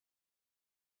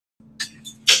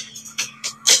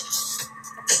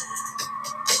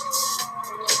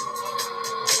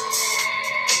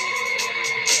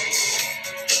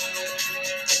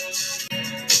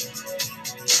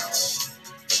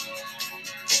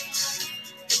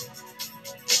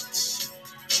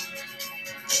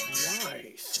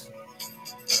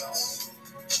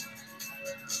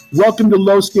Welcome to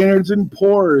Low Standards and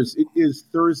Pours. It is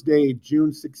Thursday,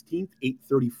 June 16th,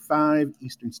 8:35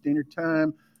 Eastern Standard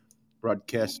Time.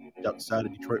 Broadcast outside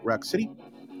of Detroit Rock City.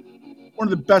 One of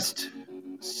the best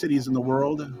cities in the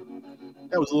world.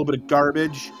 That was a little bit of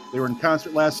garbage. They were in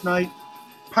concert last night.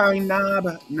 Pine Knob,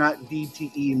 not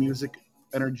DTE Music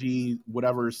Energy,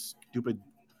 whatever stupid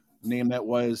name that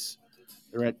was.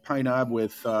 They're at Pine Knob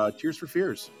with Tears for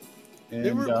Fears.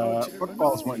 And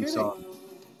Footballs went and saw them.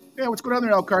 Yeah, what's going on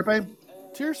there, El Carpe?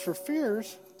 Tears for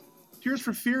Fears? Tears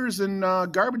for Fears and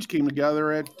Garbage came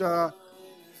together at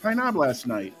Pine Knob last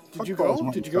night. Did you go?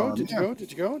 Did you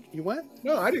go? You went?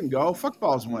 No, I didn't go.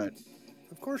 Fuckballs went.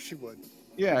 Of course she would.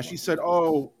 Yeah, she said,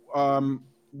 well,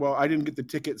 I didn't get the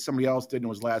ticket. Somebody else did, and it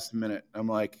was last minute. I'm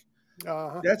like,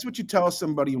 that's what you tell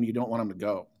somebody when you don't want them to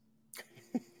go.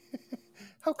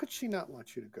 How could she not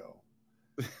want you to go?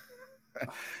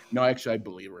 No, actually, I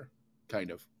believe her,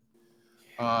 kind of.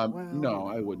 No,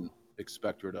 I wouldn't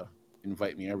expect her to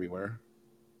invite me everywhere.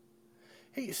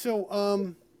 Hey,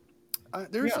 so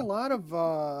there's a lot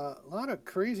of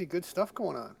crazy good stuff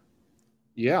going on.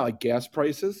 Yeah, like gas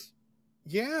prices.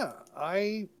 Yeah,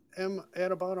 I am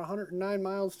at about 109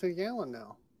 miles to a gallon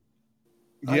now.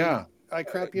 Yeah, I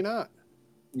crap you not.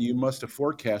 You must have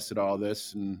forecasted all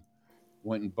this and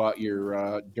went and bought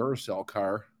your Duracell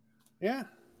car. Yeah.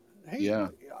 Hey, yeah,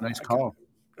 nice call.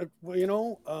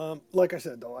 Well, like I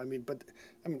said, though,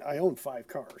 I own 5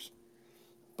 cars.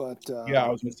 But yeah, I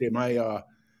was going to say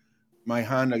my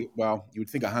Honda. Well, you would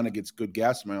think a Honda gets good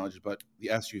gas mileage, but the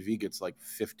SUV gets like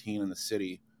 15 in the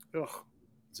city. Ugh.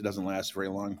 So it doesn't last very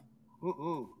long.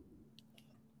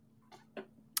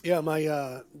 Yeah, my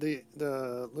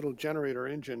the little generator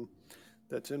engine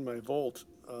that's in my Volt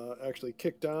actually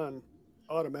kicked on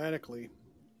automatically.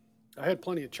 I had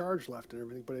plenty of charge left and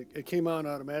everything, but it came on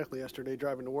automatically yesterday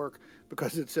driving to work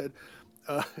because it said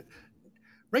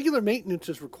regular maintenance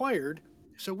is required,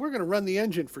 so we're going to run the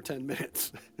engine for 10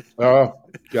 minutes. Oh,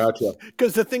 gotcha.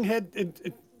 Because the thing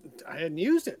I hadn't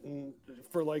used it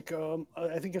for like,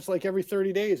 I think it's like every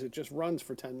 30 days, it just runs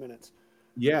for 10 minutes.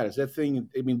 Yeah, is that thing,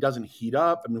 doesn't heat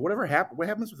up? What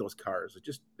happens with those cars?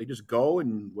 They just go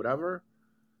and whatever?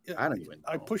 Yeah, I don't even know.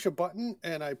 I push a button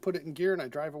and I put it in gear and I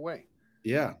drive away.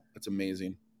 Yeah, that's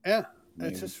amazing. Yeah,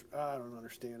 it's just I don't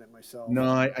understand it myself.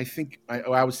 No, I think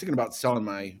I was thinking about selling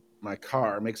my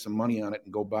car, make some money on it,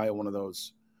 and go buy one of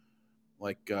those.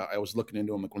 Like I was looking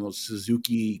into them, like one of those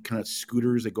Suzuki kind of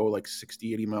scooters that go like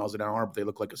 60, 80 miles an hour, but they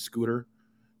look like a scooter.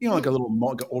 Like a little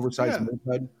oversized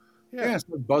moped. Yeah,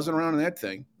 start buzzing around in that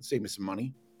thing. Save me some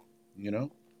money.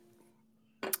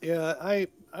 Yeah, I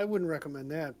wouldn't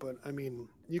recommend that, but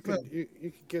you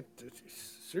could get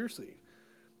seriously.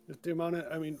 The amount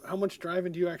of, how much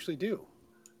driving do you actually do?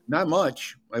 Not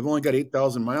much. I've only got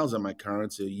 8,000 miles on my car.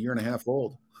 It's a year and a half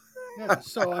old. Yeah,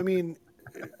 so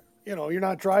you're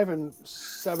not driving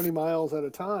 70 miles at a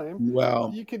time.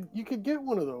 Well, you could get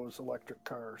one of those electric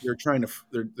cars.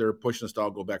 They're pushing us to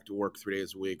all go back to work 3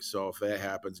 days a week. So if that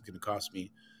happens, it's going to cost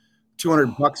me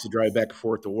 $200 to drive back and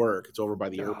forth to work. It's over by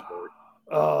the airport.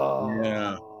 Oh,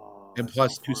 yeah, and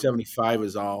plus $275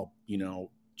 is all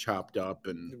chopped up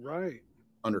and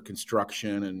under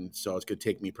construction, and so it's going to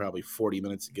take me probably 40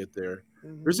 minutes to get there.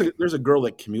 Mm-hmm. There's a girl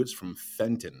that commutes from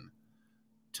Fenton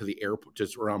to the airport,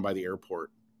 just around by the airport.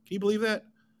 Can you believe that?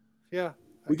 Yeah,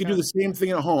 we could do the same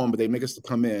thing at home, but they make us to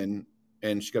come in,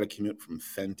 and she got to commute from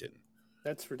Fenton.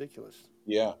 That's ridiculous.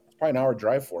 Yeah, it's probably an hour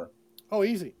drive for her. Oh,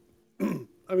 easy.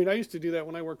 I used to do that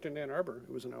when I worked in Ann Arbor.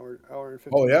 It was an hour and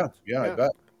 15 minutes. Oh, yeah, I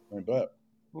bet.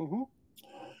 Mm-hmm.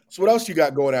 So what else you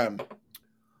got going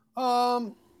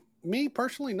on? Me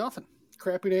personally, nothing.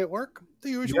 Crappy day at work, the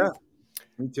usual. Yeah,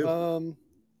 me too.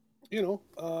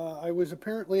 I was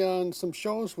apparently on some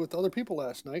shows with other people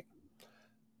last night.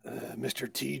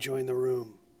 Mr. T joined the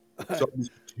room. So,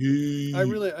 T. I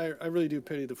really do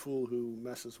pity the fool who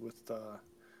messes with our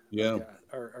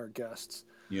guests.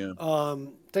 Yeah.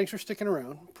 Thanks for sticking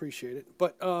around. Appreciate it.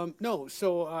 But no,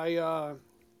 so I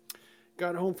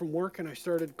got home from work and I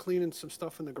started cleaning some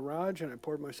stuff in the garage and I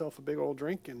poured myself a big old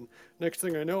drink, and next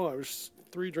thing I know I was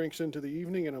 3 drinks into the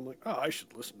evening and I'm like, I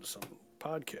should listen to some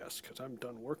podcast because I'm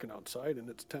done working outside and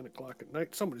it's 10 o'clock at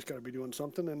night. Somebody's got to be doing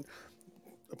something, and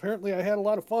apparently I had a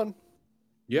lot of fun.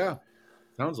 Yeah,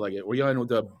 sounds like it. Were you on with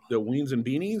the Weens and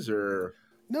Beanies or?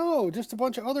 No, just a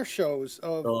bunch of other shows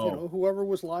of whoever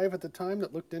was live at the time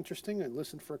that looked interesting. I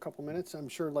listened for a couple minutes. I'm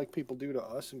sure like people do to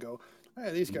us and go,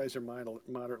 hey, these guys are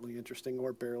moderately interesting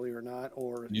or barely or not,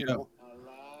 or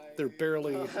they're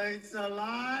barely. It's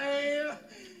alive.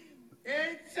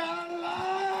 It's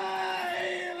alive.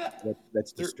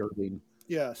 That's disturbing.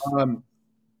 Yes.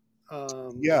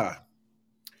 Yeah.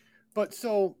 But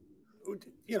so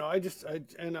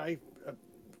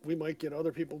we might get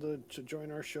other people to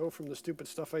join our show from the stupid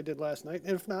stuff I did last night.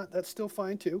 And if not, that's still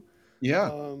fine too.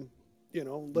 Yeah.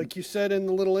 Like you said in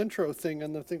the little intro thing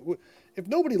and the thing, if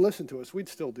nobody listened to us, we'd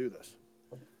still do this.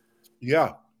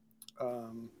 Yeah.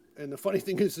 And the funny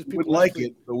thing is We people would like actually,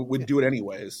 it, but we'd do it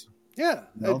anyways. yeah,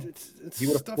 You know? it's He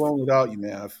would have stuff. thrown it out, you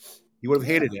Mav. He would have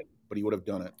hated it, but he would have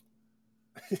done it.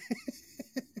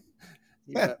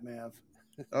 You bet, Mav.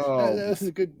 Oh, That was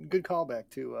a good callback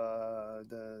to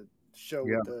the show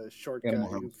Yeah. with the short Animal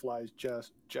guy who House. flies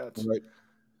jets right.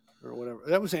 or whatever.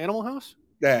 That was Animal House.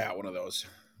 Yeah, one of those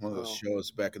Oh.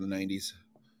 shows back in the 90s.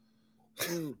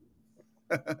 Mm.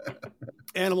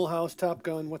 Animal House, Top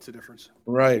Gun. What's the difference?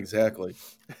 Right, exactly.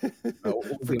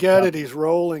 Forget it. He's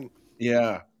rolling.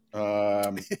 Yeah.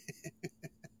 After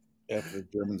the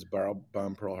Germans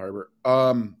bombed Pearl Harbor.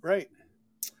 Right.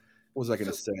 What was I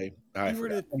going to say? I You were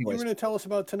forgot. going to tell us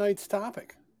about tonight's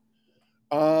topic.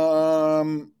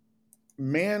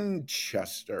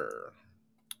 Manchester.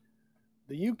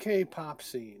 The UK pop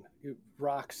scene,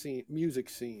 rock scene, music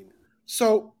scene.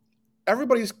 So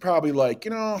everybody's probably like,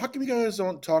 how come you guys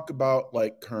don't talk about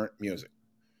like current music?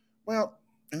 Well,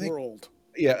 I think We're old.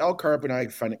 Yeah, El Carp and I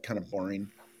find it kind of boring.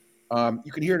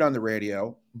 You can hear it on the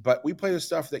radio, but we play the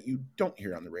stuff that you don't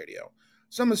hear on the radio.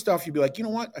 Some of the stuff you'd be like, you know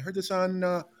what? I heard this on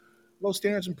Low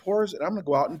Standards and Pours, and I'm going to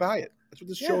go out and buy it. That's what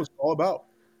this show is all about.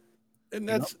 And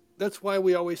that's why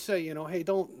we always say, hey,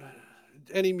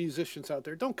 any musicians out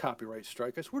there, don't copyright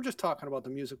strike us. We're just talking about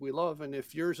the music we love, and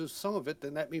if yours is some of it,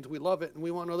 then that means we love it, and we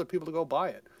want other people to go buy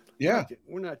it. Yeah.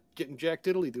 We're not getting jack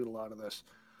diddly doodle out of this.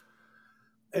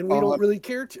 And we don't really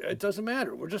care. It doesn't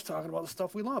matter. We're just talking about the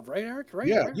stuff we love, right, Eric? Right?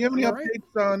 Yeah. Eric? Do you have any Am I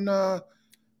updates on the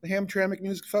Hamtramck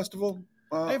Music Festival?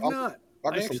 I have not.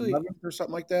 August 11th or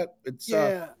something like that. It's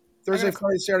Yeah. Thursday,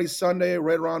 Friday, Saturday, Sunday,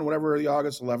 right around whatever the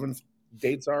August 11th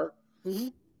dates are. Mm-hmm.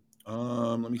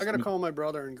 Let me. I got to call my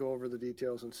brother and go over the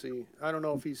details and see. I don't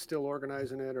know if he's still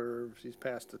organizing it or if he's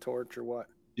passed the torch or what.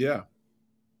 Yeah.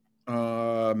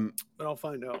 But I'll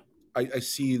find out. I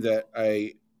see that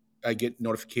I get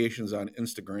notifications on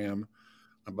Instagram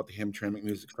about the Hamtramck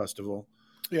Music Festival.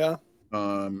 Yeah.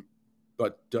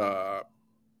 But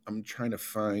I'm trying to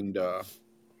find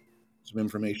some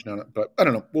information on it, but I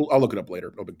don't know. I'll look it up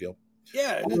later. No big deal.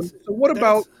 Yeah. So what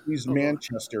about these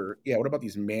Manchester? Yeah. What about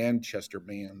these Manchester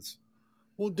bands?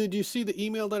 Well, did you see the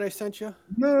email that I sent you?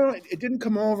 No, it didn't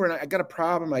come over, and I got a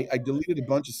problem. I deleted a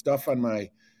bunch of stuff on my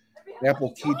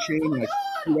Apple keychain, and I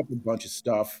screwed up a bunch of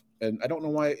stuff, and I don't know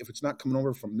why. If it's not coming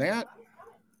over from that,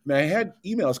 I had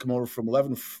emails come over from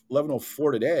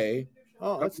 11:04 today.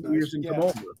 Oh, that's nice. Yours didn't come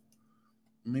over.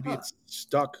 Maybe it's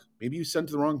stuck. Maybe you sent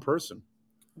to the wrong person.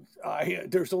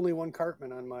 There's only one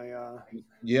Cartman on my.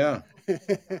 Yeah.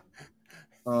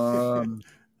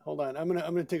 Hold on, I'm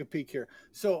gonna take a peek here.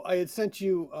 So I had sent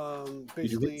you basically.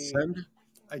 Did you hit send?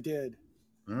 I did.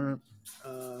 All right.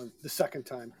 The second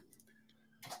time.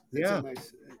 Yeah.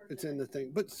 It's in the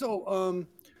thing. But so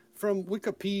from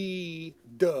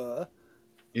Wikipedia.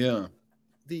 Yeah.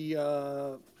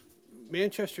 The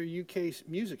Manchester UK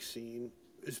music scene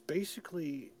is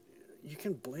basically, you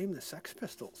can blame the Sex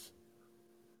Pistols.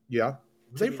 Yeah.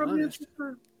 They from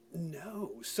Manchester?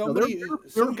 No, somebody,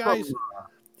 some guys.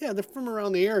 Yeah, they're from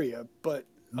around the area, but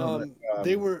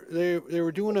they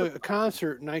were doing a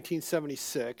concert in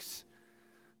 1976,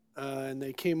 and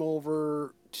they came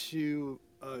over to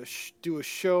do a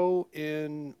show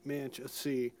in Manchester. Let's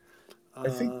see, I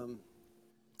think,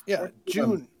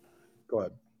 June. Go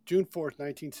ahead. June 4th,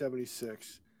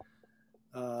 1976.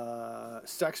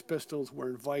 Sex Pistols were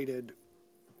invited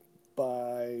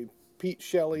by Pete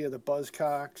Shelley of the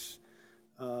Buzzcocks,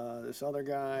 this other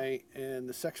guy, and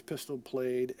the Sex Pistol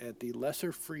played at the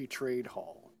Lesser Free Trade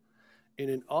Hall in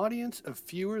an audience of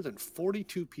fewer than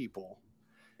 42 people.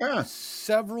 Yeah.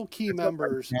 Several key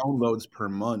members. Downloads per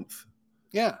month.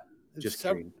 Yeah. Just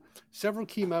several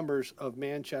key members of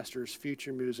Manchester's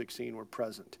future music scene were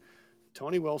present.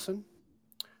 Tony Wilson,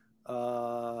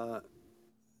 who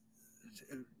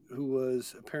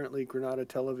was apparently Granada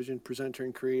television presenter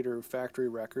and creator of Factory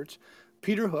Records,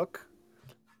 Peter Hook,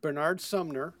 Bernard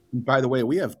Sumner. And by the way,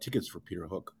 we have tickets for Peter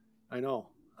Hook. I know.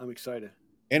 I'm excited.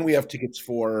 And we have tickets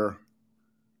for...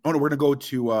 Oh, no, we're going to go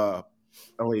to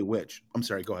L.A. Witch. I'm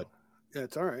sorry. Go ahead. Yeah,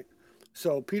 it's all right.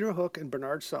 So Peter Hook and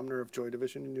Bernard Sumner of Joy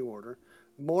Division and New Order.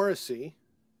 Morrissey,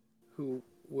 who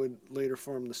would later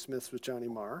form the Smiths with Johnny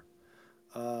Marr.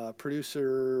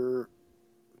 Producer...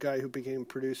 guy who became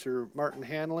producer Martin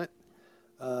Hanlett,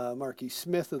 Marky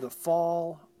Smith of The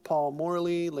Fall, Paul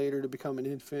Morley, later to become an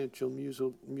influential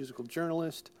musical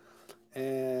journalist,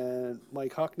 and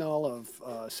Mike Hucknall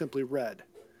of Simply Red.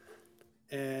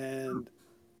 And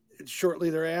shortly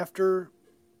thereafter,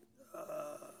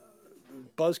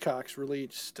 Buzzcocks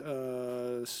released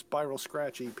Spiral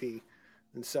Scratch EP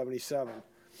in '77,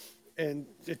 and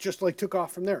it just like took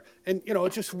off from there. And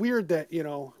it's just weird that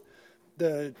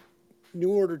the New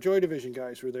Order Joy Division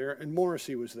guys were there, and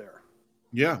Morrissey was there.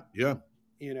 Yeah.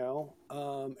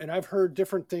 And I've heard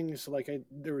different things. Like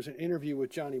there was an interview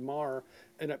with Johnny Marr,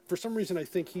 and for some reason I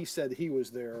think he said he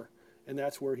was there, and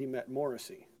that's where he met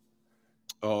Morrissey.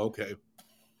 Oh, okay.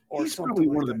 Or He's something probably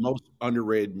like one of that. the most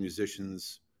underrated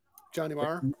musicians. Johnny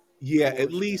Marr? Yeah,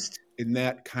 at least in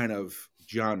that kind of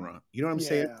genre. You know what I'm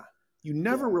saying? You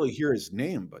never really hear his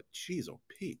name, but geez, oh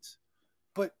Pete.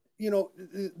 But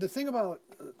the thing about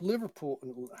Liverpool,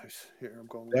 here I'm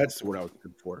going. That's what I was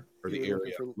looking for, or the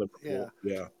area, Liverpool.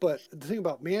 Yeah. But the thing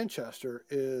about Manchester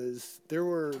is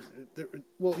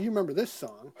well, you remember this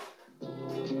song?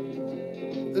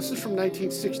 This is from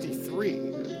 1963.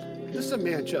 This is a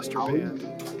Manchester band.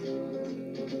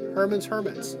 Herman's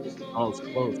Hermits. Oh, it's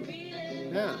close.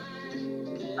 Yeah.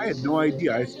 I had no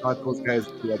idea. I thought those guys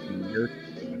would be like the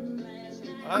American.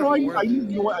 I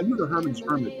knew the Herman's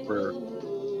Hermits were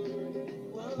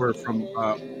from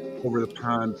over the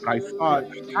pond, but I thought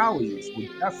Hollies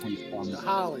were definitely from the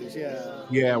Hollies, yeah.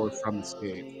 Yeah, we're from the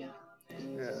States.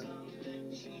 Yeah.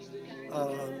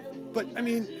 But I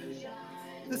mean,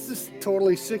 this is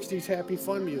totally 60s happy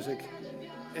fun music.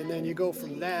 And then you go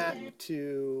from that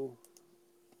to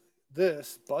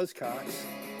this, Buzzcocks.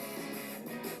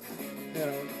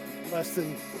 Less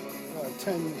than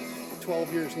 10,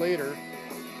 12 years later.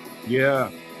 Yeah.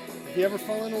 Have you ever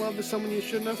fallen in love with someone you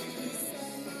shouldn't have?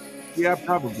 Yeah,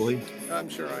 probably. I'm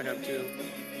sure I have too.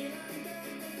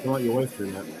 Don't let your wife hear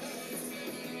that.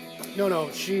 No,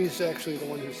 she's actually the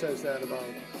one who says that about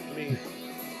me.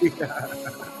 Yeah.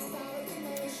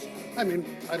 I mean,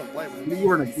 I don't blame her. You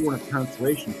weren't a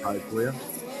consolation prize, were you?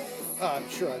 I'm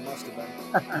sure I must have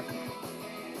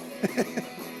been.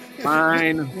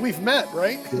 Fine. We've met,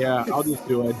 right? Yeah, I'll just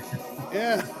do it.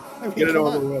 Yeah. I mean, get it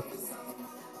over with.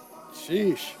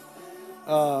 Sheesh.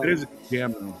 That is a good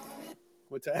jam, though.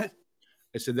 What's that?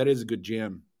 I said that is a good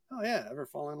jam. Oh, yeah. Ever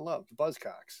fallen in love? The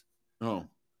Buzzcocks. Oh.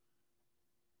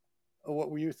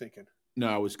 What were you thinking? No,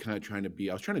 I was kind of trying to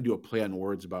do a play on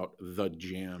words about the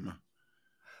jam.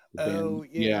 Oh,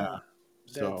 yeah.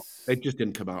 So it just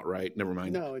didn't come out right. Never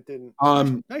mind. No, it didn't.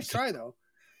 Nice try, though.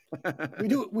 we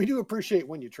do appreciate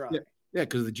when you try. Yeah,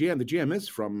 because the jam is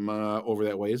from over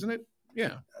that way, isn't it?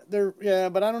 Yeah.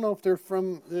 But I don't know if they're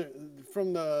from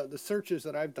the searches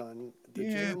that I've done. The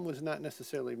jam was not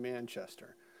necessarily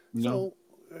Manchester. No. So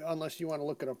unless you want to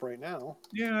look it up right now.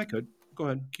 Yeah, I could. Go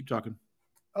ahead. Keep talking.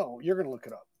 Oh, you're going to look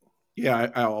it up. Yeah,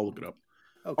 I'll look it up.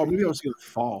 Okay. Oh, maybe I'll see the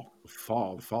Fall.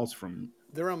 The Fall's from.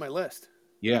 They're on my list.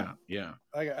 Yeah.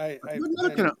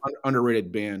 Another kind of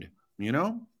underrated band, you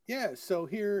know? Yeah. So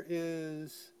here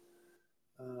is.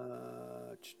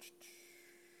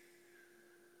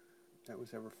 That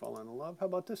was Ever Fallen in Love. How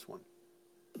about this one?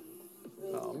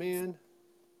 Oh man.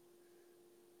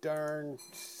 Darn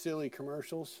silly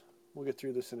commercials. We'll get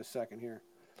through this in a second here.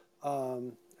 I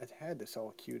had this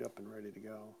all queued up and ready to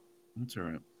go. That's all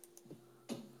right.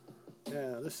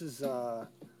 Yeah, this is The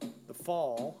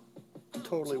Fall,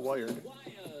 Totally Wired.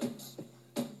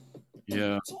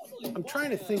 Yeah. I'm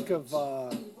trying to think of,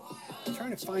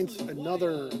 trying to find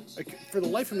another, for the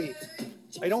life of me,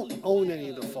 I don't own any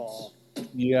of The Fall.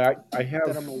 Yeah, I have.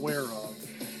 That I'm aware of.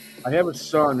 I have a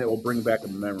song that will bring back a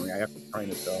memory. I have to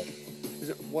find it though. Is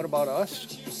it What About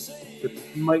Us?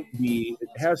 It might be. It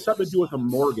has something to do with a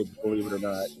mortgage, believe it or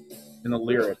not, in the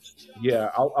lyrics. Yeah,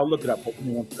 I'll look it up. Hold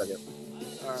me 1 second.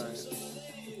 All right.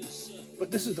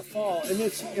 But this is The Fall, and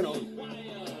it's,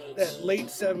 that late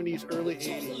 70s, early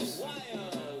 80s,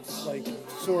 like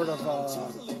sort of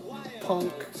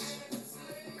punk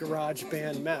garage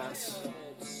band mess.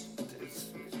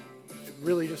 It's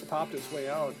really just popped its way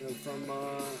out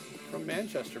from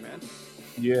Manchester, man.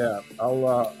 Yeah,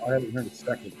 I'll have it here in a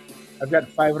second. I've got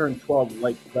 512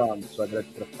 like songs, so I'm gonna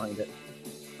find it.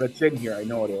 But it's in here. I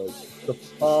know it is. The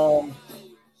Fall.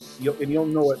 You'll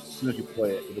know it as soon as you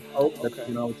play it. That's okay. It's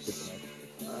skipping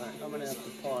All right, I'm gonna have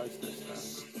to pause this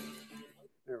time.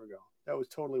 There we go. That was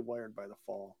Totally Wired by The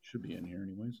Fall. Should be in here,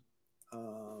 anyways.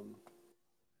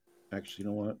 Actually, you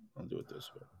know what? I'll do it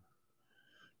this way.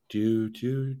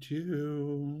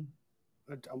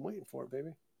 I'm waiting for it,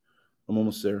 baby. I'm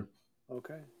almost there.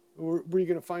 Okay. Were you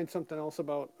going to find something else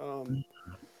about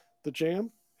the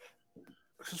jam?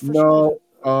 No.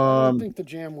 I don't think the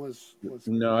jam was.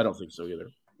 No, I don't think so either.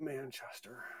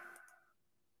 Manchester.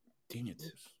 Dang it.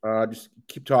 Just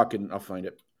keep talking. I'll find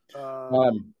it.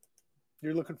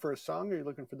 You're looking for a song, or you're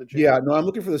looking for the jam? Yeah, no, I'm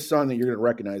looking for the song that you're going to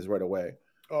recognize right away.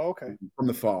 Oh, okay. From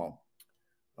the fall.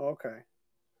 Okay.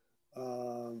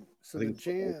 So the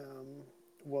jam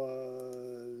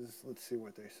was, let's see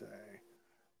what they say.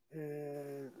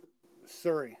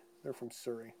 Surrey. They're from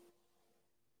Surrey.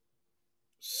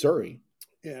 Surrey?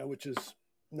 Yeah, which is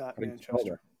not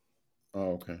Manchester.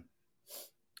 Oh, okay.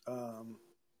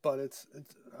 But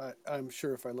I'm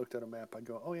sure if I looked at a map, I'd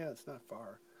go, oh yeah, it's not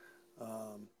far.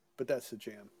 But that's the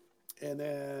jam. And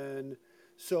then,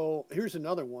 so here's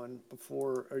another one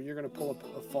before, are you going to pull up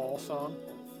a fall song?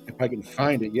 If I can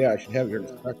find it, yeah, I should have it here in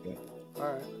a second.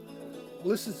 All right. Well,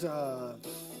 this is I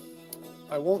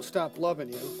Won't Stop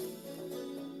Loving You,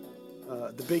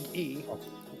 the Big E,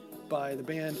 by the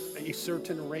band A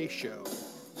Certain Ratio.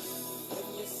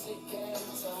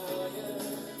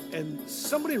 And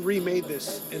somebody remade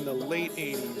this in the late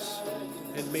 80s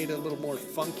and made it a little more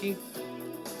funky.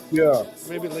 Yeah.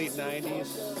 Maybe late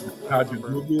 90s. Project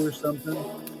Movie or something?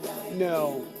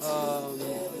 No.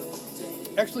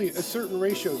 Actually, A Certain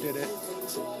Ratio did it.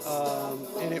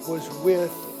 And it was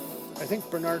with, I think,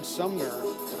 Bernard Sumner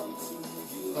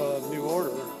of New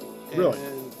Order. And really?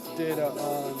 Did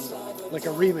like a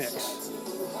remix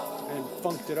and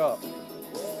funked it up.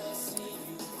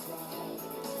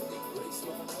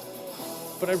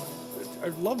 But I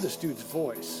love this dude's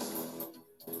voice.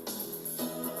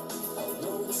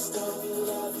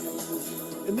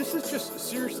 And this is just,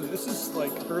 seriously, this is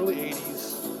like early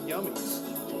 80s yummies.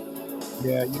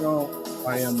 Yeah, you know,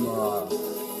 I am,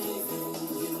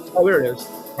 oh, there it is.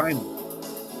 Finally.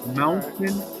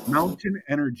 Mountain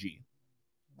Energy.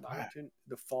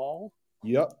 The Fall?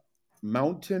 Yep.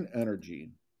 Mountain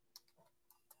Energy.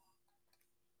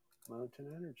 Mountain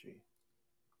Energy.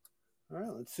 All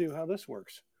right, let's see how this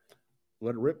works.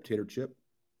 Let it rip, Tater Chip.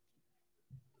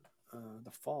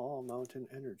 The Fall, Mountain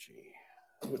Energy.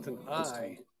 With an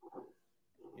I.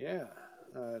 Yeah.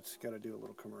 It's got to do a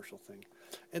little commercial thing.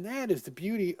 And that is the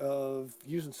beauty of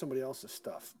using somebody else's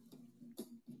stuff.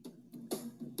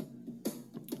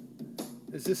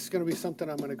 Is this going to be something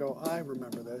I'm going to go, I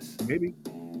remember this? Maybe.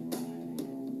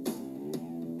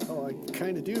 Oh, I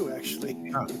kind of do, actually.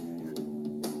 Huh.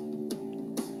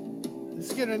 Does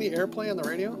this get any airplay on the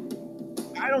radio?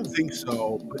 I don't think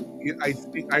so, but I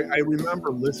think I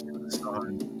remember listening to the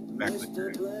song back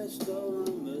then.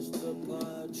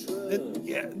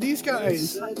 Yeah, these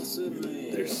guys,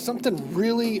 there's something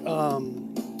really raw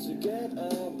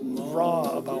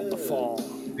about the Fall.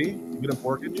 See? You get a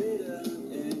mortgage?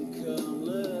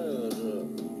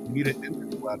 You need an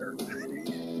internet letter.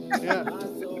 Yeah. I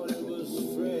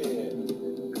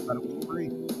thought it was free.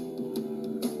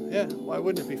 Yeah, why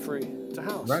wouldn't it be free? It's a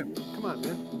house. Right. Come on,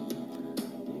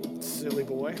 man. Silly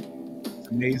boy. It's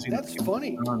amazing. That's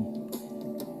funny.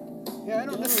 Yeah, I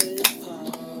don't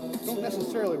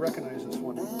necessarily recognize this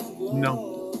one.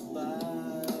 No.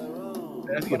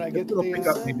 But I get it'll pick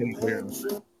up maybe later.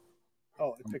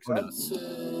 Oh, it picks up?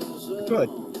 It could.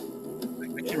 I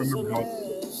can't remember how.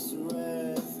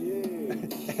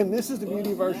 And this is the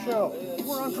beauty of our show.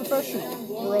 We're unprofessional.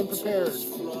 We're unprepared.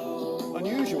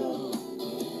 Unusual.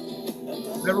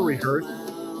 Never rehearsed.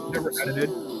 Never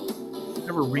edited.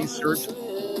 Never researched.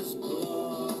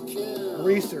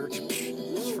 Research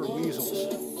is for weasels.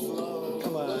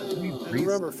 Come on. And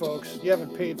remember, folks, you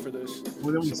haven't paid for this.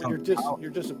 Well, so you're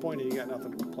disappointed you got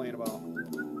nothing to complain about.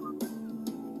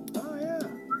 Oh, yeah.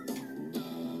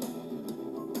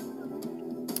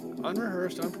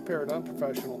 Unrehearsed, unprepared,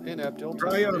 unprofessional, inept,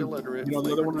 illiterate. You know,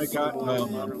 the other one I got. All right,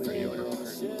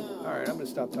 I'm going to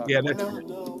stop talking. Yeah, that's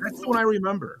the one I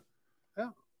remember.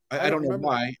 Yeah. I don't know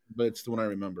why, but it's the one I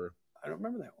remember. I don't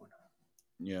remember that one.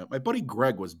 Yeah, my buddy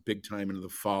Greg was big time into the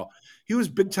Fall. He was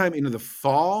big time into the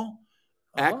Fall,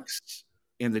 X,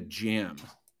 and the Jam.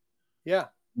 Yeah.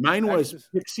 Mine was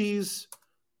Pixies,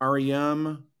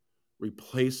 REM,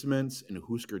 Replacements, and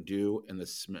Husker Du, and the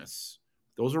Smiths.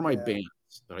 Those were my bands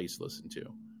that I used to listen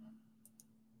to.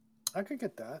 I could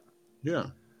get that.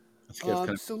 Yeah.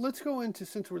 So let's go into,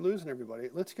 since we're losing everybody,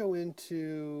 let's go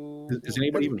into... Is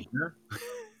anybody even here?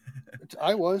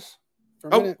 I was. For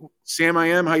a minute. Sam, I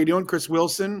am. How you doing? Chris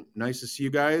Wilson. Nice to see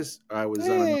you guys. I was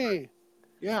on.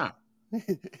 Yeah.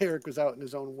 Eric was out in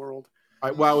his own world. I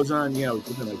was on, I was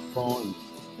looking at my phone.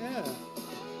 Yeah.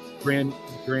 Grand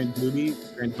Dolby.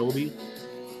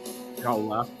 Y'all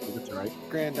left, but that's all right.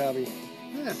 Grand Dobby.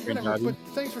 Yeah, whatever. But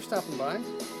thanks for stopping by.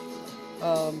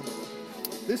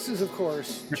 This is, of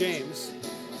course, James.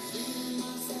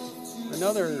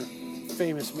 Another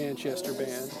famous Manchester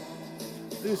band.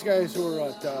 These guys were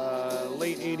at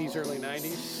late 80s, early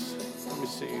 90s. Let me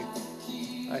see.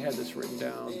 I had this written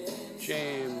down.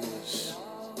 James.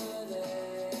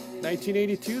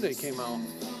 1982 they came out.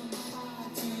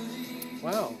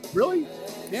 Wow. Really?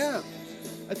 Yeah.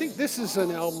 I think this is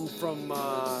an album from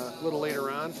a little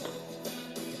later on.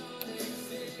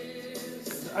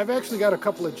 I've actually got a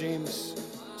couple of James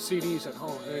CDs at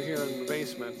home here in the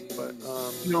basement, but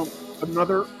You know,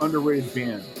 another underrated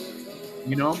band.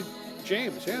 You know?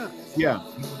 James, yeah. Yeah.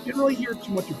 You didn't really hear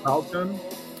too much about them.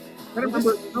 I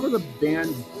remember the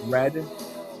band Bread?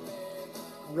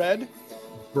 Red?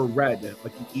 Bread,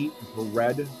 like you eat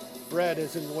bread. Bread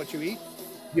is in what you eat?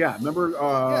 Yeah, remember? Yeah,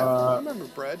 I remember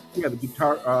bread. Yeah, the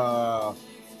guitar. Oh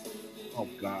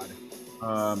God. Hold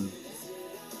on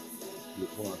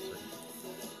a second.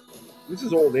 This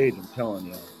is old age, I'm telling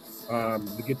you.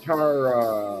 The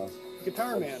guitar.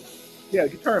 Guitar Man. Yeah,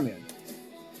 Guitar Man.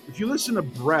 If you listen to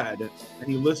Bread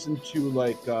and you listen to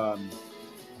like,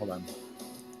 hold on,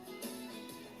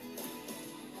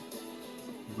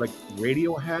 like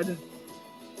Radiohead,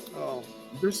 Oh.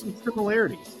 there's some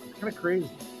similarities. It's kind of crazy.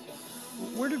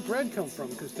 Where did Bread come from?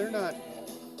 Because they're not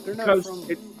Because from...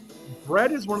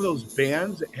 Bread is one of those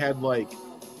bands that had like,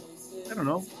 I don't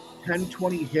know, 10,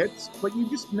 20 hits, but you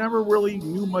just never really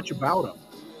knew much about them.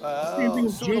 Same thing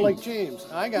with sort of James. like James.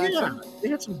 I got Yeah, you. they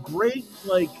had some great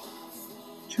like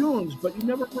tunes, but you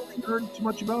never really heard too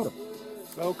much about them.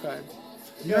 Okay.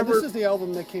 You Yeah, never, this is the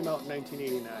album that came out in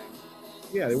 1989.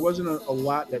 yeah, there wasn't a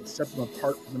lot that set them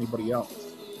apart from anybody else.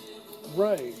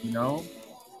 Right. You know,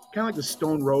 kind of like the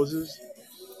Stone Roses.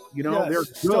 You know, Yes, they're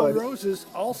good. Stone Roses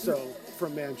also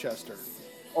from Manchester.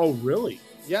 Oh, really?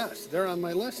 Yes, they're on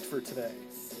my list for today.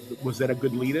 Was that a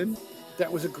good lead-in?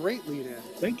 That was a great lead-in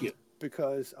Thank you.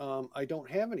 because I don't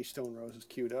have any Stone Roses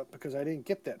queued up because I didn't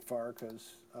get that far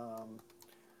because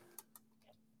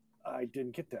I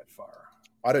didn't get that far.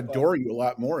 I'd adore you a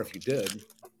lot more if you did.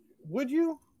 Would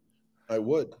you? I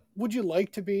would. Would you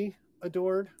like to be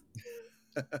adored?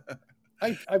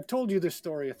 I've told you this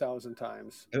story 1,000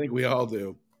 times. I think we all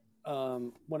do.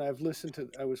 When I was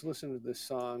listening to this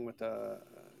song with a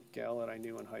gal that I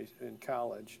knew in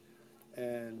college,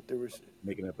 and there was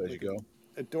Making up as you go.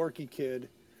 a dorky kid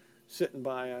sitting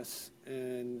by us,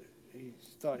 and he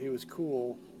thought he was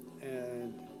cool,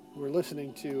 and we're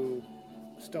listening to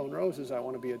Stone Roses, I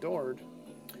Want to Be Adored,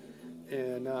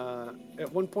 and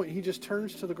at one point he just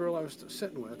turns to the girl I was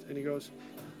sitting with, and he goes,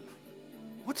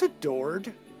 "What's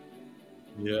adored?"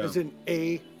 Yeah. As in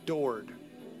adored.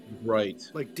 Right.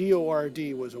 Like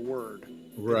D-O-R-D was a word.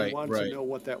 Right. And he wanted to know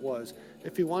what that was.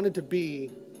 If he wanted to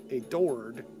be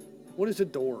adored, what is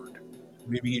adored?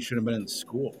 Maybe he should have been in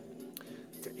school.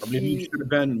 Or maybe he should have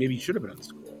been. Maybe he should have been in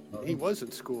school. He was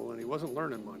in school and he wasn't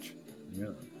learning much. Yeah.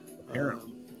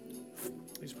 Apparently.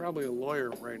 He's probably a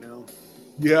lawyer right now.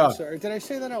 Yeah. Sorry, did I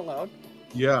say that out loud?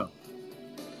 Yeah.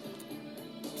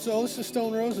 So this is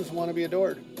Stone Roses, Want to Be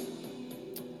Adored.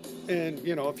 And,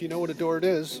 you know, if you know what adored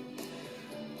is...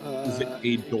 is it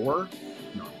a door?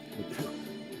 No.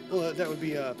 Well, that would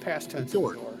be a past tense.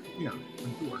 Adored. Adore. Yeah.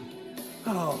 Adored.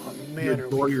 Oh, man, You are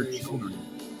adore we your crazy. children.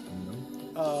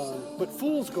 But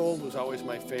Fool's Gold was always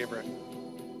my favorite.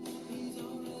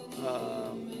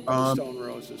 Stone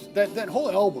Roses. That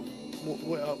whole album,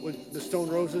 with the Stone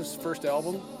Roses first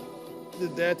album,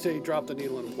 that's a drop the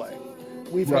needle and play.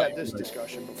 We've had this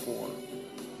discussion before.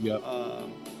 Yep.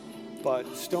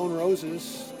 But Stone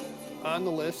Roses on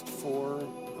the list for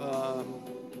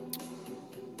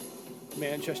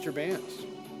Manchester bands.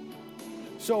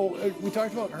 So we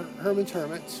talked about Herman's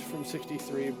Hermits from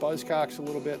 '63, Buzzcocks a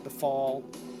little bit, The Fall.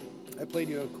 I played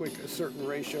you a certain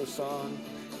ratio song,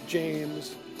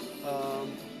 James.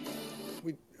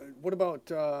 What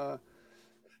about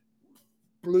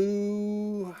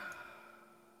Blue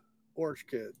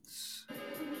Orchids?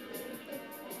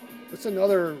 What's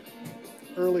another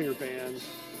earlier band?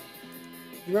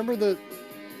 You remember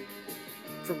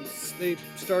they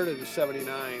started in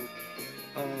 '79.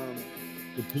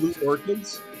 The Blue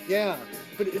Orchids? Yeah,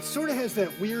 but it sort of has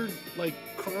that weird, like,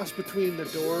 cross between the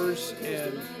Doors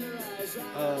and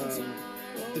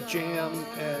the Jam,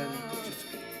 and just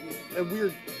a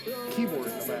weird keyboard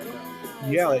in the background.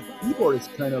 Yeah, like keyboard is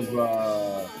kind of.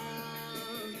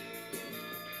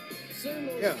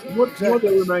 Yeah. What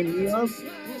they remind me of?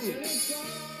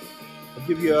 I'll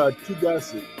give you two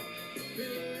guesses.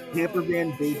 Camper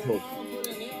Van Beethoven.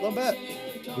 A little bit.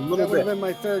 A little That would have bit. been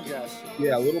my third guess.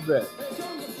 Yeah, a little bit.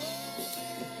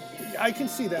 I can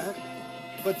see that,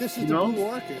 but this is the Blue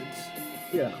Orchids.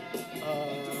 Yeah.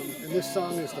 And this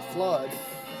song is The Flood.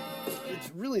 It's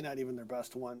really not even their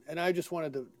best one. And I just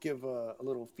wanted to give a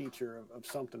little feature of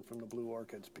something from the Blue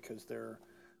Orchids because they're...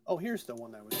 Oh, here's the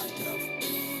one I was thinking of.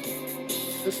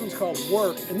 This one's called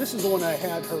Work, and this is the one I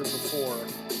had heard before.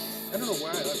 I don't know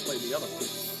why I played the other one.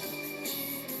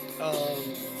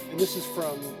 And this is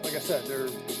from, like I said, they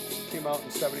came out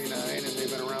in '79, and they've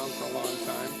been around for a long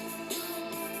time.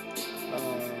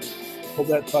 Hold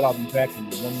that thought, I'll be back in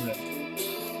 1 minute.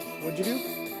 What'd you do?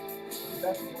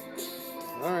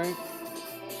 All right.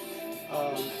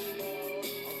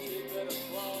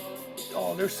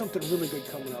 Oh, there's something really good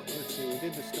coming up. Let's see. We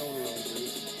did the Stone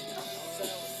Roses.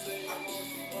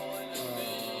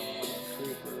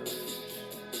 Creepers.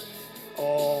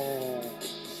 Oh.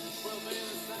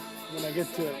 When I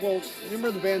get to, well,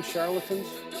 remember the band Charlatans?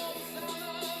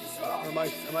 Or am I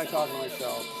talking to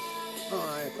myself? Oh,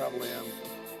 I probably am.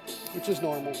 Which is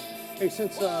normal. Hey,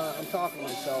 since I'm talking to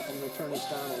myself, I'm going to turn this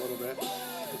down a little bit.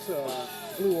 It's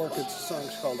Blue Orchid's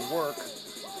song's called Work.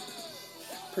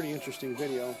 Pretty interesting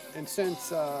video. And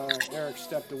since Eric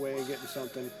stepped away getting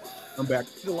something, I'm back.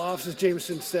 the law offices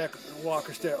Jameson, Steck,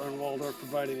 Walker, Statler, and Waldorf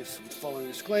providing the following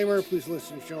disclaimer. Please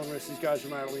listen to Joan Riss. These guys are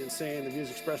mildly insane. The views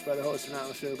expressed by the hosts are not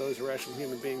necessarily those of rational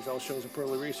human beings. All shows are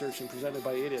poorly researched and presented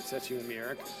by idiots. That's you and me,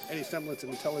 Eric. Any semblance of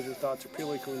intelligent thoughts are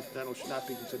purely coincidental, should not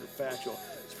be considered factual.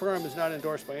 This program is not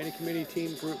endorsed by any committee,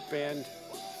 team, group, band,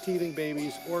 teething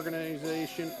babies,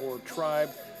 organization, or tribe.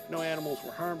 No animals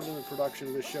were harmed in the production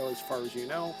of this show as far as you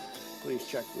know. Please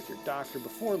check with your doctor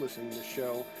before listening to the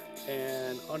show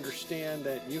and understand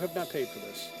that you have not paid for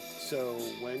this. So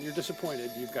when you're disappointed,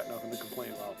 you've got nothing to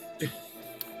complain about. We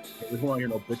don't want to hear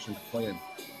no bitching complaining.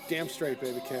 Damn straight,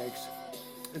 baby kegs.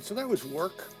 And so that was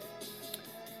Work.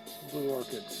 Blue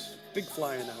Orchids. Big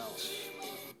fly in the house.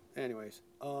 Anyways,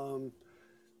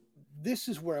 this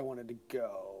is where I wanted to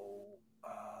go.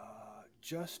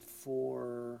 Just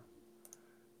for...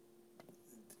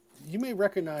 You may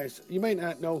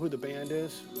not know who the band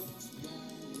is,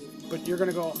 but you're going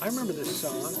to go, I remember this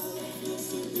song.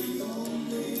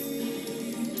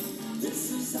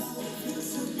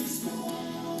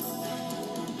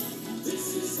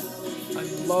 I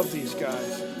love these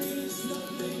guys.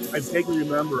 I vaguely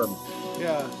remember them.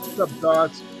 Yeah. What's up,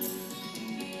 Doss?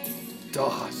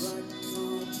 Doss.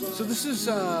 So this is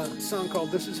a song called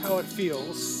This Is How It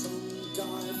Feels,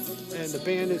 and the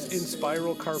band is In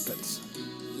Spiral Carpets.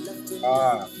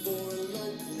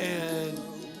 And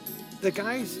the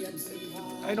guys,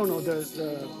 I don't know,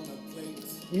 the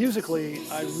musically,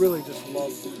 I really just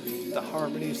love the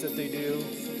harmonies that they do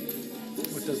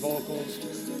with the vocals.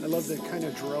 I love the kind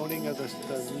of droning of the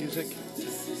music.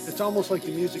 It's almost like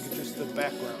the music is just the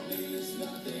background.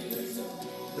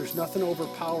 There's nothing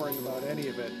overpowering about any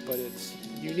of it, but it's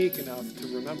unique enough to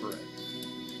remember it.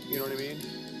 You know what I mean?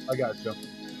 I got you.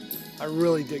 I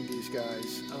really dig these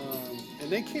guys. And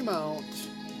they came out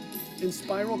in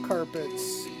Spiral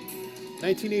Carpets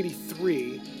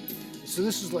 1983. So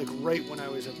this is like right when I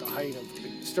was at the height of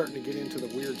starting to get into the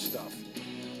weird stuff.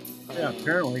 Yeah,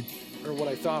 apparently. Or what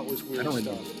I thought was weird stuff.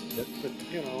 Know. But,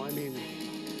 you know, I mean,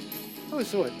 I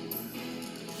was what,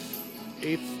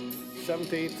 8th,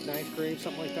 7th, 8th, 9th grade,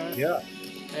 something like that? Yeah.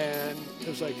 And it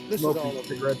was like, this Smoking is all of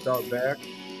cigarettes out back.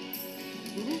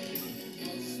 Mm-hmm.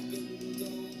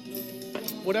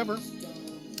 Whatever.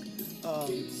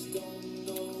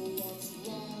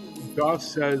 Doss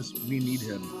says we need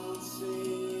him.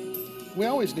 We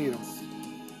always need him.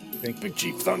 Thank you. Big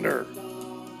Chief Thunder.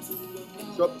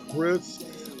 What's up, Chris?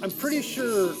 I'm pretty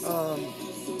sure,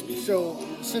 so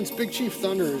since Big Chief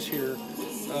Thunder is here,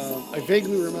 I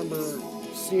vaguely remember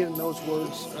seeing those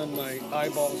words on my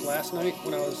eyeballs last night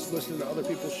when I was listening to other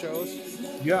people's shows.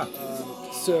 Yeah.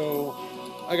 So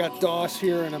I got Doss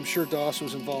here, and I'm sure Doss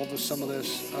was involved with some of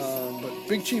this. But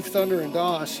Big Chief Thunder and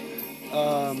Doss,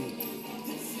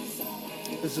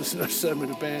 this is another segment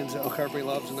of bands Al Carpe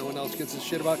loves and no one else gets his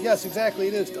shit about. Yes, exactly,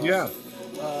 it is, Doss. Yeah.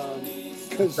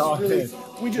 Because really,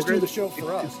 we just do the show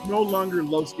for us. It's no longer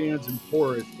Low Stands and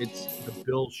Pours. It's the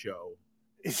Bill Show.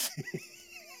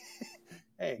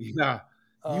 Hey. Yeah.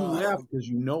 You laugh because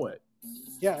you know it.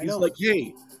 Yeah, I know. He's like,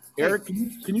 hey, Eric,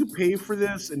 can you pay for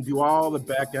this and do all the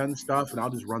back end stuff and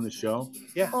I'll just run the show?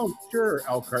 Yeah. Oh, sure,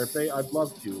 Al Carpe. I'd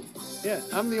love to. Yeah,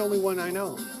 I'm the only one I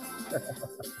know.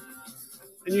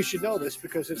 And you should know this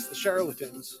because it's the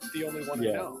Charlatans, the only one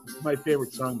I know. It's my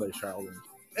favorite song by Charlatans.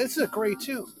 It's a great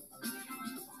tune.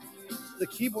 The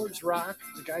keyboards rock.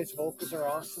 The guy's vocals are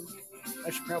awesome. I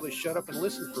should probably shut up and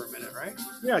listen for a minute, right?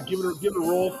 Yeah, give it a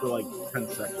roll for like 10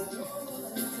 seconds.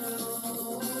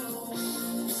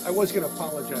 I was going to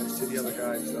apologize to the other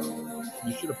guys, though.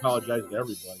 You should apologize to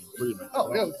everybody, including myself.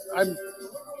 Oh, yeah, I'm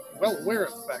well aware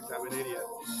of the fact I'm an idiot,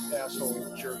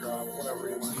 asshole, jerk off, whatever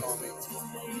you want to call me.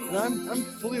 And I'm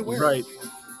fully aware. Right.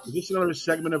 Is this another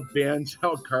segment of bands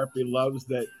Al Carpe loves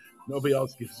that nobody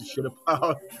else gives a shit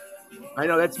about? I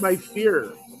know, that's my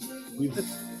fear. We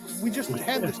just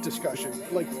had this discussion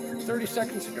like 30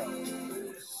 seconds ago.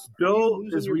 Bill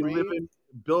losing is your brain? reliving.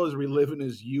 Bill is reliving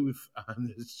his youth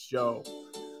on this show.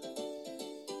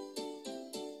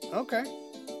 Okay.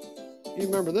 You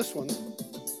remember this one?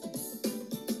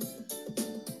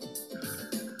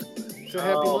 So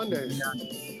happy Mondays.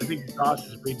 Man. I think Doss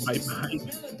has read my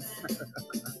mind.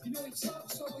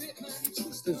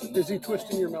 Is he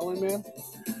twisting your melon, man?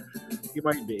 He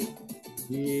might be.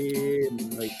 He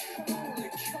might.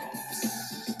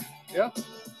 Yeah.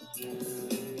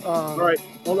 All right,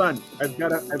 hold on. I've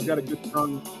got a good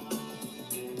song.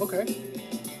 Okay.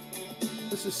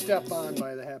 This is "Step On"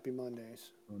 by the Happy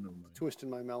Mondays. Oh, no, mind. Twisting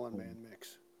My Melon Man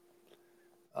mix.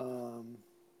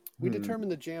 We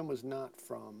determined the jam was not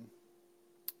from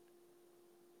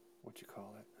what you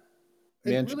call it.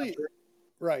 Manchester. Really,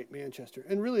 right, Manchester.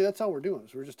 And really, that's all we're doing.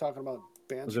 Is we're just talking about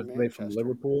bands Was from it late Manchester. from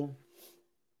Liverpool?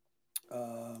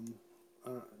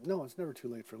 No, it's never too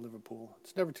late for Liverpool.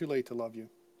 It's never too late to love you.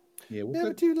 Yeah,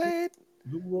 Never too late.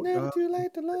 Who wrote, Never too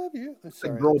late to love you. the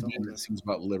Sorry, girl that's band that sings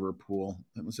about Liverpool.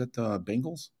 Was that the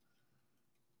Bengals?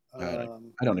 I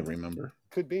don't even remember.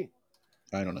 Could be.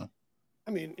 I don't know.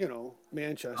 I mean,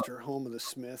 Manchester, home of the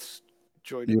Smiths,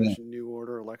 Joy Yeah. Division, New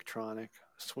Order, Electronic,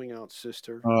 Swing Out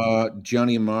Sister.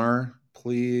 Johnny Marr,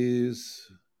 please.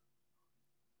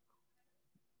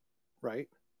 Right.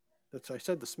 I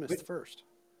said the Smiths first.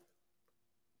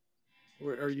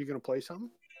 Are you going to play something?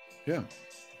 Yeah.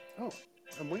 Oh,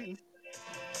 I'm waiting.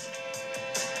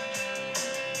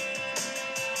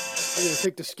 I'm going to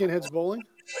take the Skinheads bowling.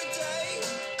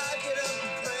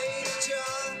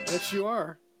 Yes, you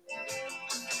are.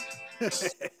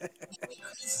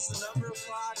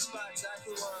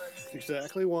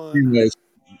 Exactly one. Anyways,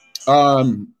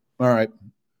 all right.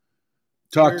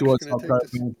 Talk to us. Eric's I'll gonna start.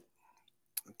 take this-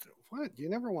 What? You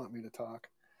never want me to talk.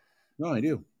 No, I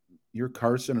do. You're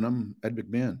Carson and I'm Ed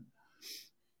McMahon.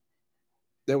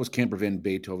 That was Camper Van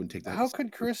Beethoven. Take that. How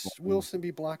could Chris Wilson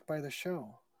be blocked by the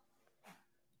show?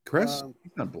 Chris?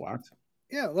 He's not blocked.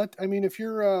 Yeah, if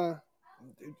you're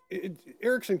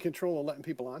Eric's in control of letting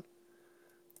people on.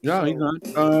 Yeah, So- he's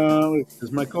not.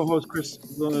 Is my co-host Chris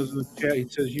is in the chat? He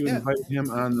says you Yeah. invited him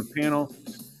on the panel.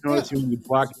 Notice he was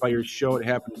blocked by your show. It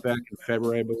happened back in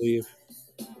February, I believe.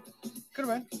 Could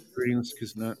have been. Greetings,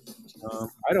 because not.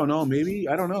 I don't know. Maybe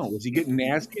I don't know. Was he getting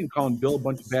nasty and calling Bill a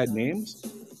bunch of bad names?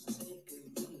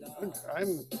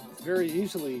 I'm very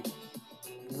easily.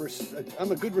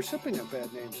 I'm a good recipient of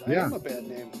bad names. I Yeah. am a bad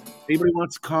name. Anybody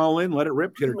wants to call in? Let it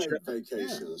rip. Get her check.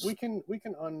 Yeah, we can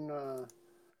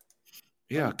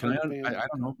Yeah, can I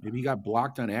don't know. Maybe he got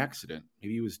blocked on accident.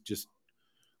 Maybe he was just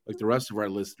like the rest of our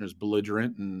listeners,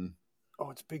 belligerent and. Oh,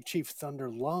 it's Big Chief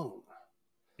Thunder Lone.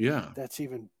 Yeah. That's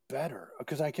even better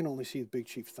because I can only see Big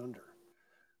Chief Thunder,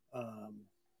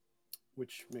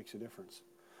 which makes a difference.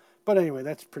 But anyway,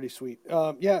 that's pretty sweet.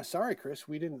 Yeah, sorry, Chris.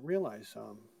 We didn't realize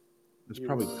It's you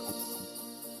probably. were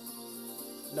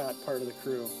not part of the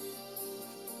crew.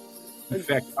 In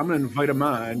fact, I'm going to invite him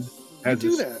on.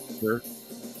 Do that.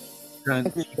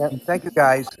 Thank you,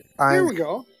 guys. There we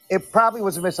go. It probably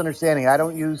was a misunderstanding. I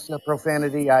don't use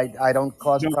profanity. I don't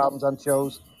cause problems on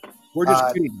shows. We're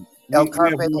just kidding. El We have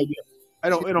Carpe. no idea. I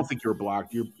don't think you were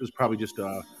blocked. It was probably just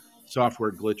a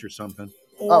software glitch or something.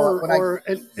 Or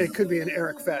it could be an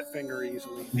Eric Fatfinger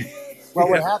easily. Well,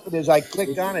 what happened is I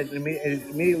clicked on it and it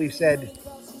immediately said,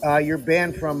 you're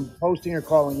banned from posting or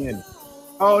calling in.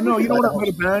 Oh, no, you know what it might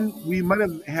have been? We might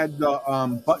have had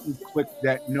the button clicked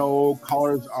that no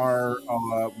callers are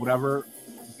whatever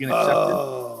being accepted.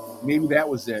 Oh. Maybe that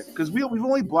was it. Because we've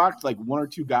only blocked like one or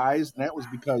two guys, and that was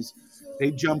because they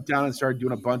jumped down and started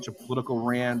doing a bunch of political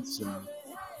rants and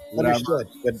whatever. Understood.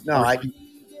 But no,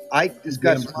 I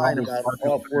discussed mine about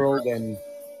off-world and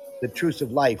the truths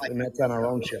of life, and that's on our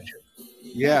own show.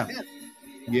 Yeah.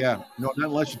 Yeah. No, not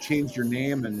unless you changed your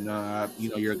name and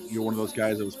you're one of those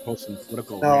guys that was posting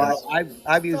political rants. No,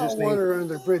 I've used this name. Water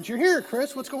under the bridge. You're here,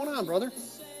 Chris. What's going on, brother?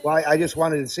 Well, I just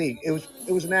wanted to see. It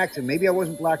was an accident. Maybe I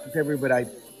wasn't blocked in February, but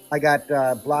I got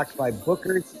blocked by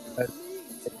Booker. I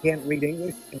can't read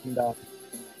English, and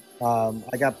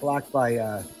I got blocked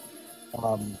by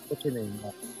what's her name,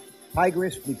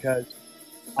 Tigress, because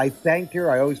I thanked her.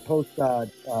 I always post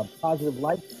positive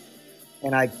likes,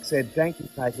 and I said thank you,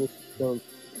 Tigress. Those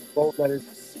bold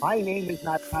letters. My name is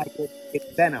not Tigress.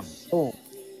 It's Venom. Boom.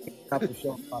 Up the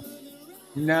show.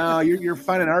 No, you're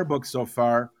finding our book so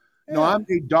far. Yeah. No, I'm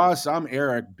Doss. I'm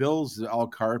Eric. Bill's El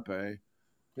Carpe.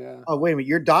 Yeah. Oh, wait a minute.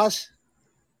 You're Doss?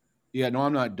 Yeah, no,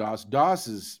 I'm not Doss. Doss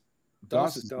is.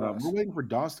 Doss. We're waiting for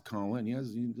Doss to call in. He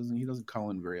doesn't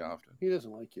call in very often. He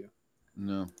doesn't like you.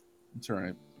 No, it's all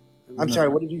right. I'm sorry.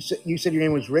 What did you say? You said your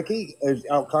name was Ricky?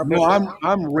 El Carpe? No,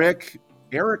 I'm Rick.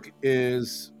 Eric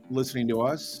is listening to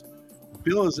us.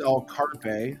 Bill is El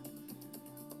Carpe.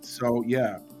 So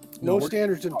yeah. Low we're-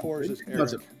 standards and pours is It Eric.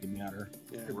 doesn't really matter.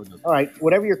 Yeah. It really doesn't. All right,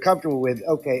 whatever you're comfortable with.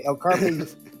 Okay, El Carpe.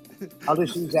 I'll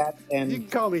just use that, You and can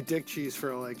call me Dick Cheese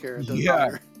for all I care. It doesn't Yeah.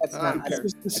 matter. that's I don't not. care.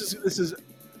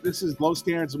 This is Low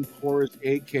Standards and Pours,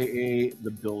 aka the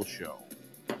Bill Show.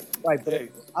 Right, but Hey.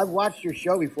 I've watched your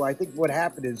show before. I think what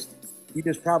happened is you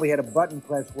just probably had a button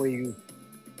press for you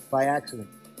by accident.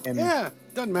 And Yeah,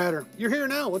 doesn't matter. You're here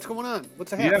now. What's going on?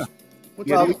 What's the Yeah. haps? What's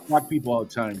Yeah, the we deal? block people all the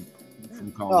time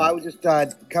from calling. no, I was just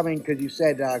coming because you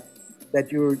said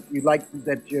that you liked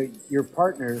that your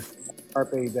partner,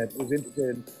 Carpe, that was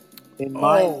interested in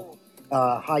my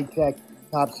high tech,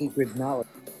 top secret knowledge.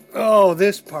 Oh,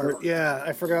 this part. Yeah,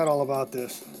 I forgot all about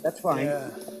this. That's fine. Yeah.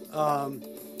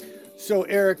 So,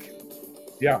 Eric,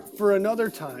 Yeah. for another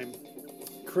time,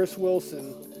 Chris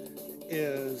Wilson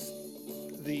is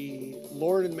the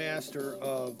Lord and Master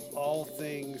of all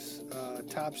things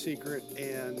top secret,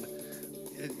 and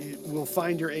it will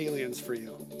find your aliens for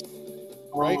you.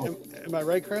 Right? Oh. Am I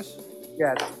right, Chris?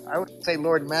 Yes, I would say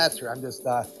Lord Master. I'm just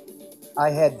I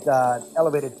had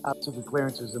elevated top secret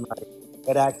clearances, and I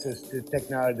had access to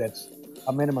technology that's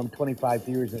a minimum 25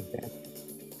 years in advance.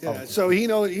 Yeah. So he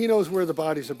knows where the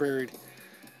bodies are buried,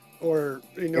 or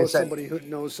he knows Yes, somebody who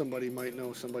knows somebody might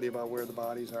know somebody about where the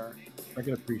bodies are. I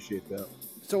can appreciate that.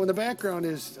 So in the background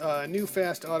is New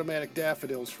Fast Automatic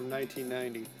Daffodils from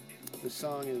 1990. The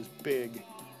song is big.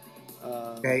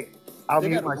 Okay, I'll They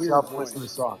mute got a weird myself and voice. listen to the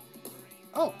song.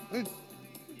 Oh,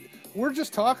 we're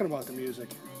just talking about the music.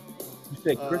 You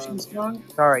say Christian song?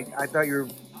 Sorry, I thought you were.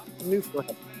 New,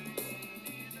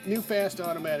 New Fast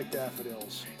Automatic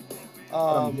Daffodils.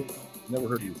 Never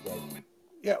heard of these guys.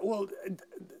 Yeah, well,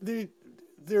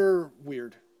 they're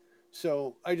weird.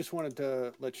 So I just wanted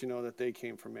to let you know that they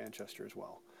came from Manchester as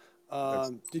well.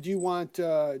 Did you want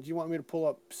me to pull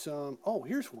up some? Oh,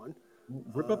 here's one.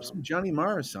 Rip up some Johnny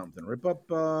Marr or something. Rip up.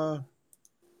 I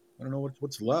don't know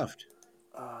what's left.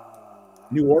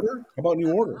 New Order? How about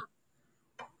New Order?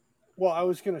 Well, I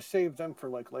was gonna save them for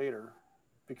like later,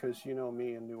 because you know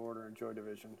me and New Order and Joy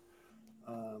Division.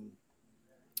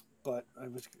 But I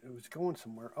was going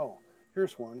somewhere. Oh,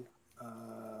 here's one.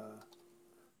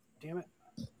 Damn it!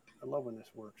 I love when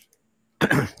this works.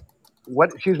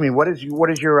 What? Excuse me. What is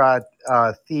your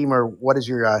theme, or what is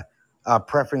your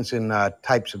preference in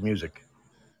types of music?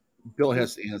 Bill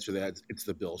has to answer that. It's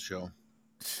the Bill Show.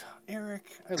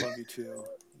 Eric, I love you too.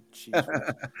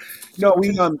 Jeez. No,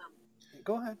 we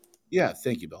Go ahead. Yeah,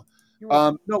 thank you, Bill. You're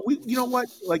welcome. No, you know what?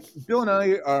 Like Bill and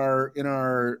I are in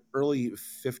our early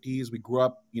 50s. We grew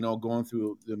up, going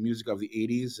through the music of the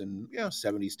 80s and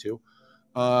 70s too,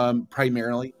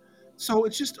 primarily. So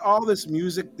it's just all this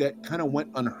music that kind of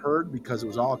went unheard because it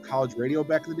was all college radio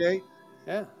back in the day.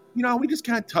 Yeah. We just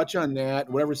kind of touch on that,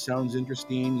 whatever sounds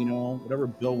interesting, whatever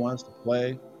Bill wants to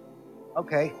play.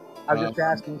 Okay, I was just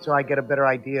asking so I get a better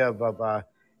idea of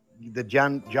the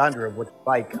genre of what it's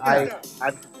like.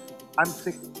 I'm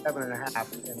 67 and a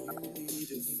half, and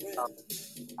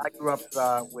I grew up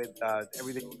with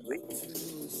everything.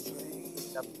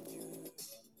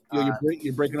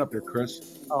 You're breaking up there,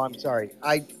 Chris. Oh, I'm sorry.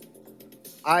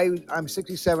 I'm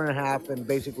 67 and a half, and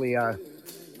basically a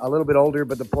little bit older.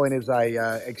 But the point is, I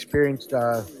experienced.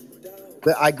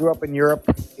 I grew up in Europe,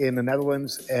 in the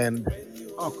Netherlands, and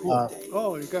Oh, cool.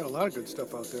 Oh, you got a lot of good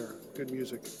stuff out there. Good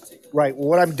music. right.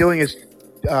 What I'm doing is,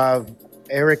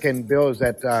 Eric and Bill, is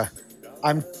that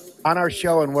I'm on our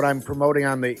show, and what I'm promoting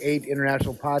on the 8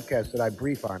 international podcasts that I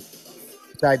brief on,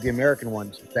 besides the American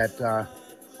ones, that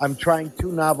I'm trying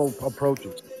 2 novel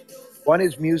approaches. One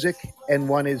is music, and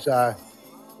one is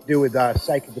do with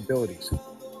psychic abilities.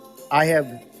 I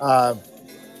have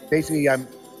basically I'm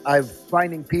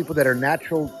finding people that are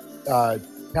natural,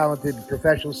 talented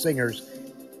professional singers,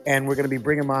 and we're going to be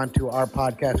bringing them on to our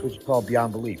podcast, which is called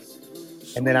Beyond Belief.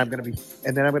 And then I'm going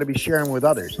to be sharing with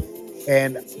others.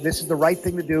 And this is the right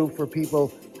thing to do for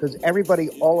people, because everybody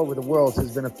all over the world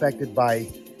has been affected by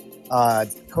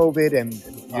COVID and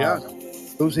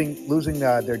losing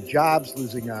their jobs,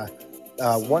 losing.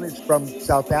 One is from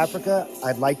South Africa.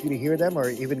 I'd like you to hear them, or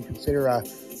even consider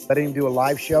letting them do a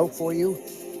live show for you.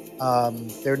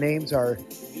 Their names are.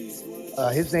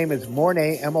 His name is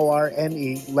Morne, Morne,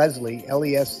 Leslie,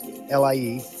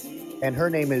 Leslie, and her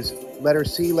name is letter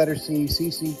C,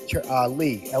 CC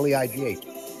Lee, Leigh.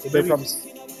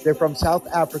 They're from South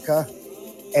Africa,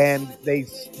 and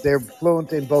they're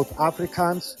fluent in both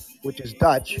Afrikaans, which is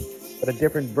Dutch, but a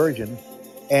different version,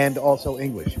 and also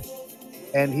English.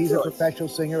 And he's a professional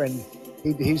singer, and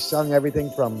he's sung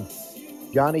everything from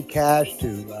Johnny Cash to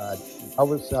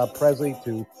Elvis Presley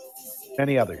to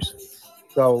many others.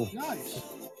 So Nice.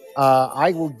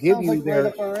 I will give Sounds you like their.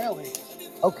 right up our alley.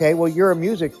 Okay, well, you're a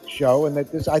music show, and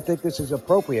that this I think this is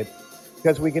appropriate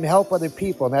because we can help other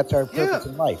people, and that's our purpose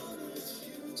Yeah. in life.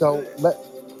 So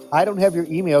I don't have your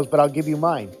emails, but I'll give you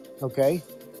mine. Okay.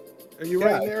 Are you Yeah.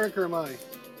 writing, Eric, or am I?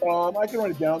 I can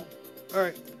write it down. All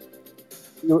right.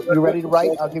 You ready to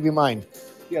write? I'll give you mine.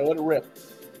 Yeah, let it rip.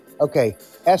 Okay.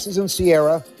 S is in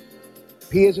Sierra.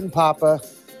 P is in Papa.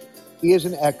 E is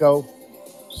in Echo.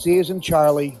 C is in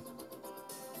Charlie.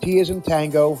 T is in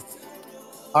Tango.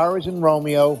 R is in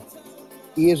Romeo.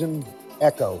 E is in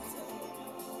Echo.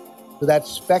 So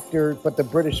that's Spectre, but the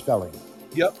British spelling.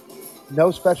 Yep. No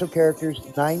special characters.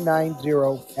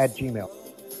 990 at Gmail.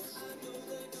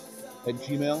 At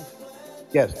Gmail.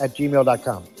 Yes, at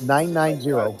gmail.com.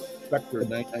 990. Spectre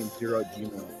 990 at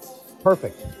Gmail.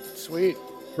 Perfect. Sweet.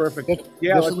 Perfect. Just,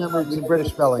 Yeah, just let's remember it's in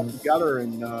British spelling. together,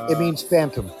 and It means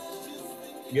phantom.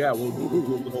 yeah, we'll do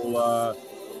a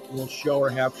little show or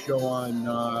half show on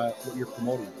what you're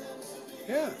promoting.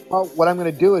 Yeah. Well, what I'm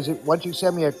going to do is, once you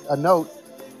send me a note,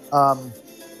 I'm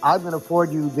going to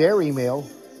forward you their email,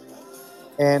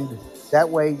 and that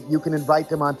way you can invite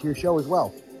them onto your show as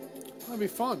well. That'd be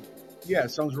fun. Yeah,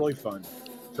 it sounds really fun.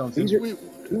 Sounds These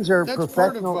interesting. are That's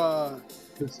professional. part of.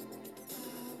 'Cause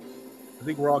I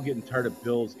think we're all getting tired of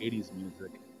Bill's '80s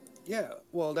music. Yeah.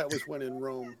 Well, that was when in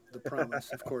Rome, the promise.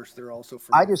 Of course, they're also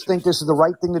from. I just think this is the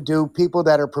right thing to do. People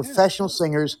that are professional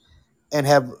singers and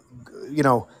have,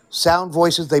 sound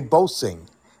voices, they both sing.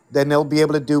 Then they'll be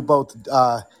able to do both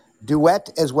duet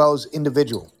as well as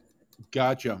individual.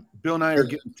 Gotcha. Bill and I are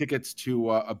getting tickets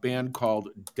to a band called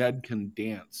Dead Can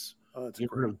Dance. Oh, that's You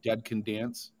ever heard of Dead Can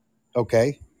Dance?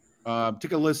 Okay.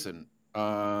 Take a listen.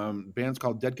 Band's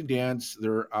called Dead Can Dance.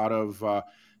 They're out of.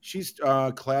 She's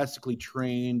classically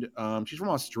trained. She's from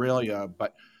Australia,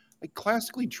 but like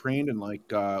classically trained in like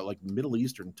Middle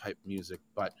Eastern type music.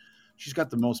 But she's got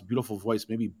the most beautiful voice.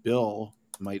 Maybe Bill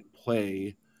might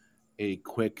play a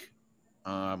quick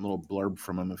little blurb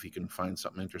from him if he can find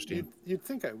something interesting. You'd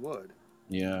think I would.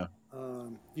 Yeah.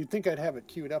 You'd think I'd have it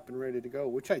queued up and ready to go,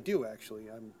 which I do actually.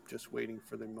 I'm just waiting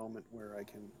for the moment where I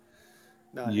can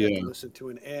not have to listen to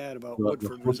an ad about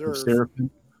Woodford Reserve. Seraphim.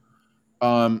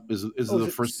 Is the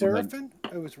it first Seraphim?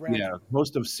 one? It was rap. Yeah,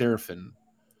 most of Seraphim.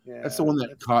 Yeah, that's the one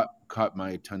that caught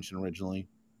my attention originally.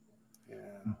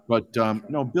 Yeah. But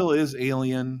no, Bill is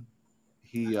alien.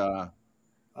 He I'm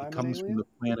comes an from the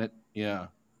planet. Yeah.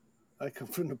 I come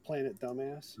from the planet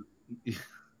dumbass.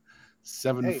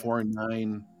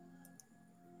 749.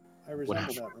 I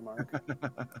resemble that remark.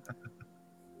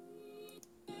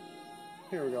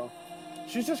 Here we go.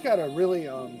 She's just got a really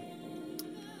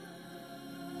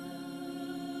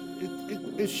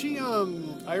is she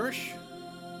Irish?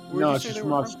 No, she's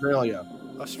from Australia.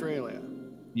 Australia.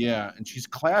 Yeah, and she's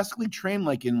classically trained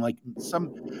like in like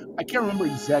some I can't remember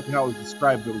exactly how it was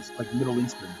described, but it was like Middle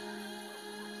Eastern.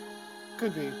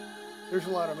 Could be. There's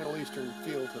a lot of Middle Eastern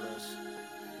feel to this.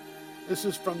 This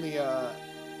is from the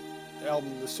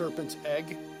album The Serpent's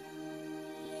Egg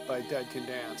by Dead Can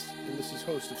Dance, and this is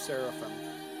Host of Seraphim.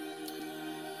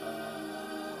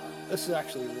 This is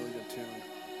actually a really good tune.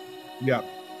 Yeah.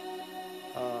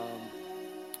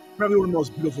 Probably one of the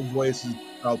most beautiful voices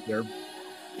out there.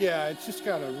 Yeah, it's just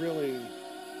got a really.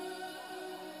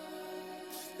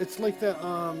 It's like the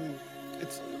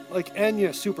it's like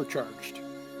Enya supercharged.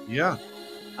 Yeah.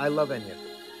 I love Enya.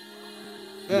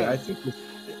 Yeah, I think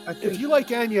if you like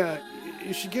Enya,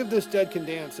 you should give this Dead Can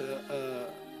Dance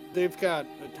they've got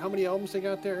how many albums they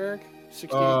got there, Eric?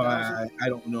 68,000? I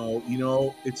don't know. You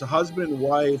know, it's a husband and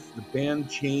wife. The band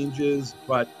changes,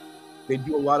 but they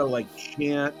do a lot of like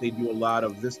chant. They do a lot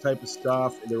of this type of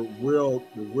stuff. They're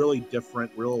really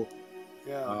different. Real.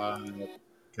 Yeah.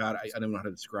 God, I don't know how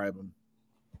to describe them.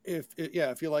 If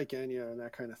you like Enya and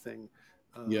that kind of thing,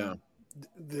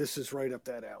 this is right up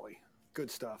that alley.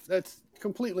 Good stuff. That's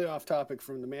completely off topic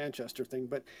from the Manchester thing,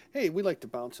 but hey, we like to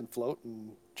bounce and float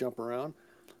and jump around,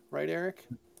 right, Eric?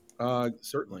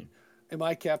 Certainly. Am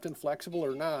I Captain Flexible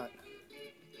or not?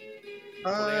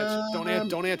 Don't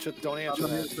answer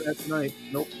that tonight.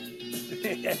 Nope.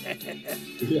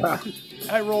 Yeah.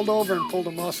 I rolled over and pulled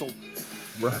a muscle.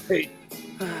 Right.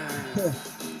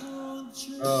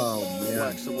 Oh man.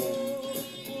 Flexible.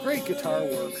 Great guitar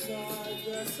work.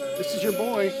 This is your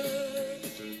boy,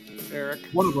 Eric.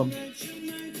 One of them.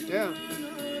 Yeah.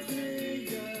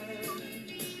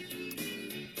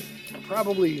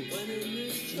 Probably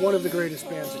one of the greatest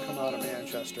bands that come out of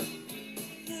Manchester.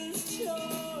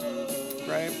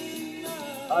 Right?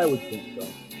 I would think so.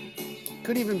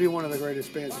 Could even be one of the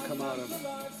greatest bands that come out of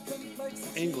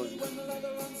England.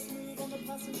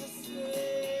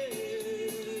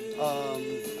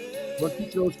 don't you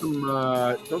throw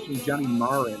some Johnny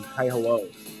Marr in Hi Hello?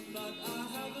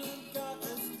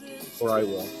 Or I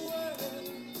will.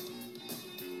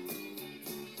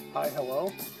 Hi,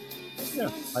 hello. Yeah,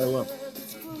 Hi Hello.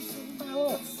 Hi,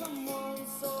 hello.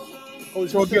 Oh,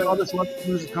 is So this again, all the- this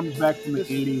music comes back from the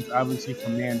 80s, obviously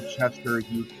from Manchester,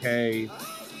 UK,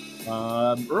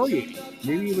 early 80s,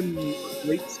 maybe even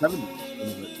late 70s. Some of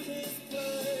it.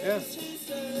 yeah,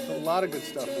 there's a lot of good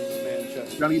stuff in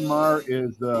Manchester. Johnny Marr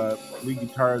is the lead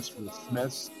guitarist for the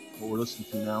Smiths, what we're listening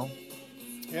to now,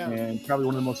 Yeah, and probably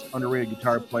one of the most underrated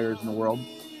guitar players in the world.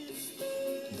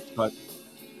 But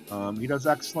he does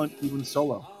excellent even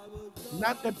solo.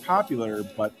 Not that popular,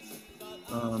 but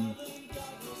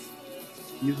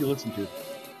easy to listen to.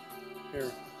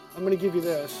 here. I'm gonna give you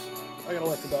this. I gotta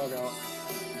let the dog out.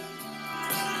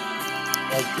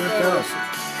 Turn it Yeah, down. listen.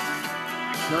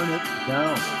 Turn it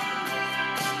down.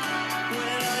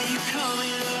 When are you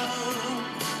coming home?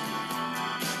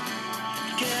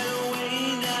 Get away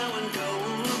now and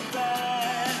don't look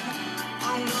back.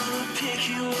 I'm gonna pick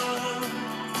you up.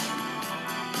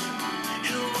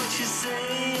 Hear what you say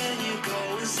and you're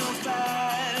going so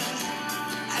fast.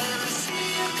 And I see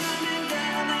you coming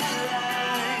down that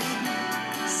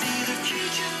line. See the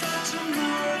future for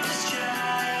tomorrow's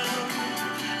child.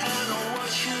 And I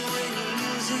watch you when you're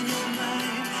losing your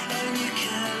mind and you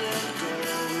can't let go.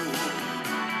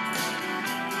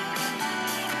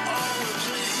 All the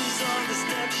places, all the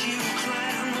steps you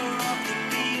climb are off the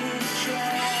beaten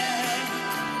track.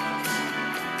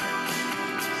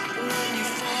 When you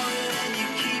fall and you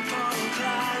keep on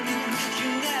climbing, you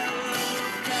never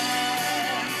look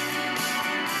back.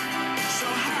 So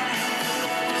hi,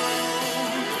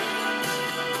 hello,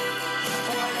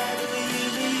 whatever you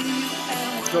need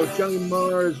and So Johnny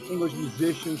Marr is English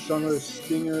musician, songwriter,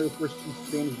 singer, first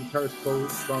famous guitarist,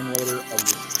 co-songwriter of the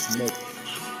Smiths.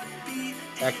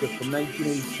 Active from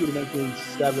 1982 to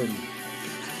 1987.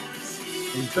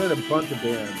 And he played a bunch of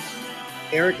bands.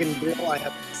 Eric and Bill, I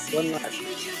have one last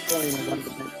point I wanted to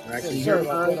mention. Yeah, Actually, sorry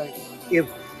about that. if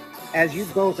as you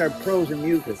both are pros in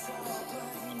music,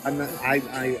 I'm not. I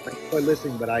enjoy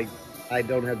listening, but I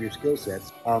don't have your skill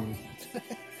sets.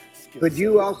 Could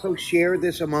you also share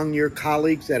this among your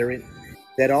colleagues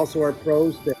that also are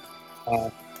pros?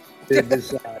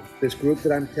 This group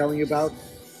that I'm telling you about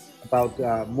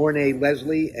Mornay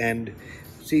Leslie and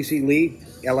Cece Lee,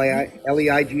 Leigh.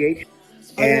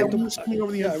 And We're just going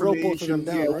over the yeah, I wrote information. both of them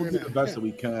down. Yeah, We're we'll do gonna- the best yeah. that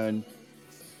we can.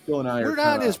 Bill and I We're are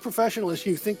not kinda, as professional as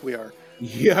you think we are.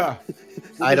 yeah.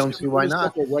 I don't see why We're just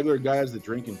not. like a regular guy has the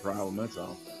drinking problem. That's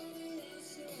all.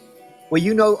 Well,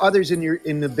 you know others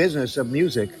in the business of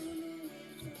music,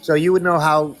 so you would know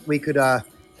how we could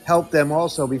help them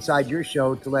also beside your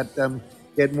show to let them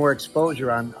get more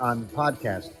exposure on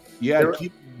podcast. Yeah, There-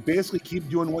 keep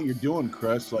doing what you're doing,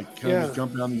 Chris. Like kind of Yeah. just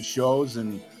jumping on these shows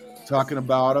and talking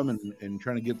about them and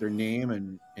trying to get their name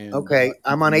and Okay,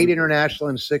 I'm on 8 international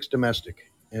and 6 domestic,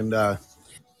 and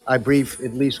I brief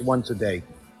at least once a day.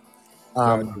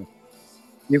 Gotcha.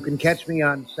 You can catch me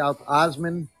on South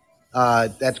Osmond.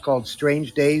 That's called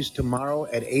Strange Days tomorrow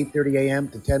at 8:30 a.m.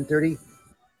 to 10:30,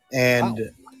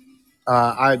 and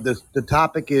the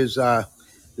topic is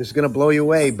this is going to blow you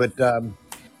away, but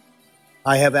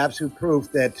I have absolute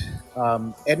proof that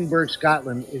Edinburgh,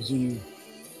 Scotland, is the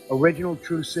original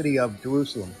true city of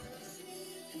Jerusalem.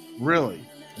 Really?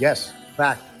 Yes,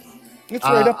 fact. It's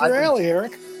right up your I've been- alley,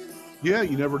 Eric. Yeah,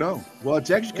 you never know. Well, it's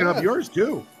actually kind Yeah. of yours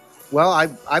too. Well,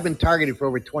 I've been targeted for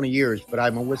over 20 years, but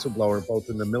I'm a whistleblower both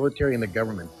in the military and the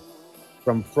government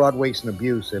from fraud, waste, and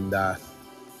abuse. And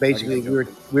basically,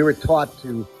 we were taught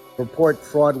to report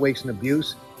fraud, waste, and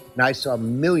abuse. And I saw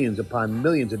millions upon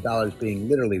millions of dollars being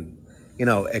literally,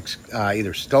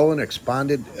 either stolen,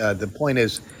 expended. The point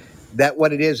is that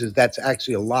what it is that's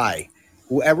actually a lie.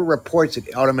 Whoever reports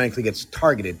it automatically gets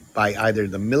targeted by either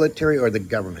the military or the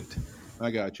government.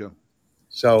 I got you.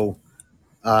 So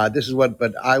this is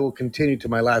but I will continue to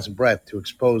my last breath to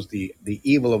expose the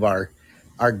evil of our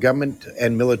government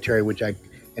and military,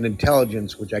 and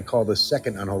intelligence, which I call the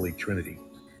second unholy trinity.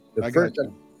 I got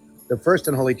you. The first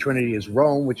unholy trinity is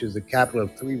Rome, which is the capital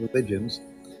of 3 religions.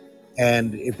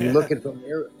 And if you look at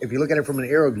it from an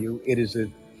arrow view, it is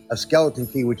a skeleton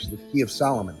key, which is the key of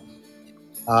Solomon.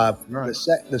 Right.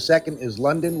 The second is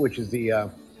London, which is the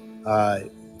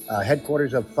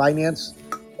headquarters of finance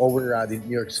over the New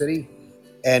York City.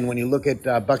 And when you look at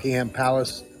Buckingham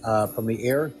Palace from the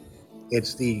air,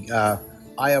 it's the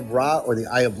Eye of Ra or the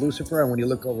Eye of Lucifer. And when you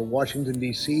look over Washington,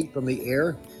 D.C. from the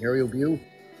air, aerial view,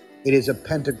 it is a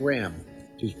pentagram,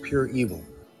 which is pure evil.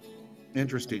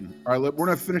 Interesting. All right, we're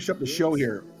gonna finish up the show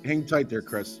here. Hang tight there,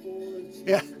 Chris.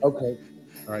 Yeah. Okay.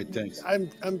 All right, thanks. I'm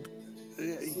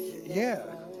Yeah,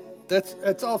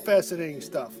 that's all fascinating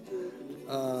stuff.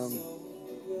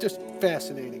 Just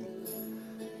fascinating.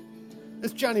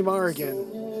 It's Johnny Marr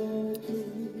again,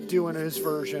 doing his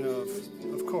version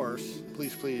of course,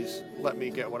 please, please, let me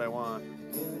get what I want.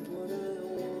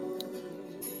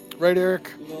 Right,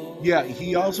 Eric? Yeah,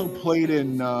 he also played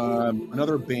in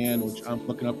another band, which I'm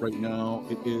looking up right now.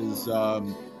 It is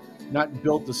not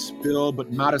Built to Spill,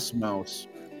 but Modest Mouse.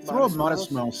 Throw a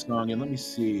Modest Mouse song in. Let me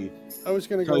see. I was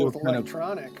going to Tell go you with what kind of-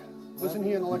 electronic. Wasn't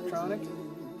he an electronic?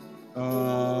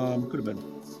 Could have been.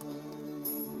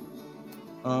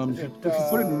 If you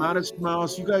put in Modest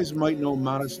Mouse, you guys might know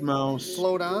Modest Mouse.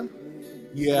 Float on?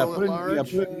 Yeah, Float put at in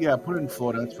large? put in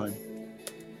Float. That's fine.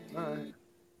 All right.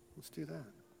 Let's do that.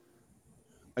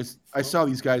 I saw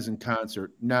these guys in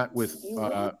concert, not with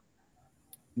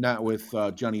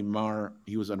Johnny Marr.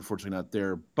 He was unfortunately not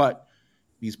there, but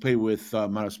he's played with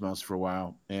Modest Mouse for a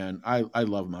while, and I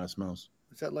love Modest Mouse.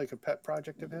 Is that like a pet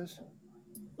project of his?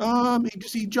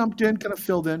 He jumped in, kind of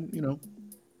filled in, you know.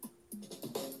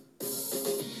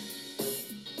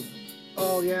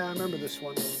 Oh yeah, I remember this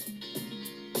one.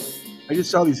 I just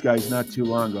saw these guys not too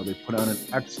long ago. They put on an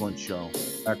excellent show.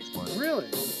 Excellent. Really?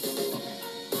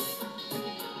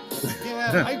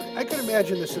 Yeah, I could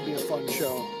imagine this would be a fun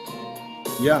show.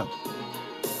 Yeah.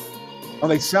 Oh,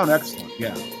 they sound excellent.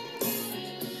 Yeah.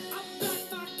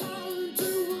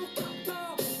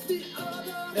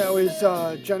 Now, is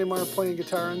Johnny Marr playing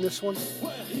guitar on this one?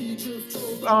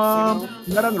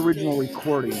 Not on the original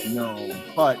recording, no,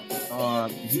 but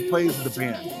he plays with the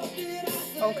band.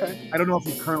 Okay. I don't know if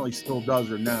he currently still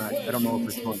does or not. I don't know if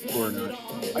they're still on tour or not.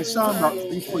 I saw him about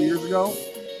 3-4 years ago.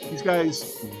 These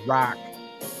guys rock.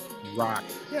 Yeah,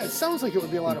 it sounds like it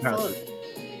would be a lot of fun.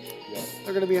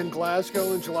 They're going to be in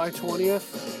Glasgow on July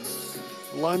 20th,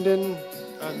 London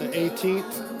on the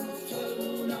 18th.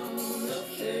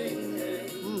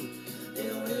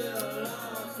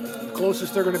 The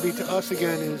closest they're going to be to us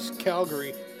again is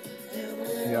Calgary.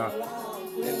 Yeah.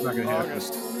 It's not going to happen.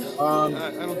 August. I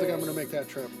don't think I'm going to make that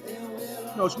trip.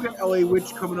 No, so we got LA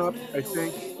Witch coming up, I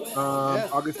think,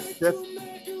 August 5th.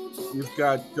 We've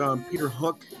got Peter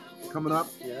Hook coming up,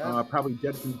 probably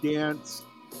Dead Can Dance.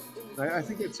 I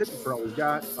think that's it for all we've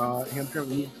got. Hamtramck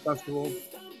Music Festival.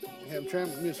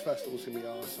 Hamtramck Music Festival is going to be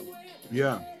awesome.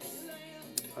 Yeah.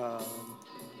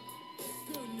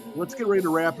 Let's get ready to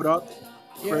wrap it up.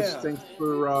 Chris, thanks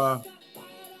for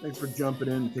jumping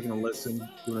in, taking a listen,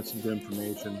 giving us some good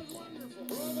information.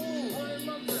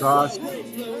 Gosh,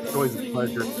 it's always a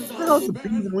pleasure. How's the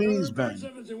Beans and Weenies been?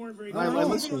 I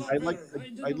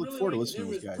look forward to listening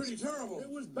to these guys.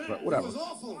 But whatever.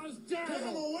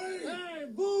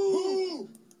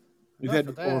 We've had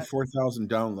over 4,000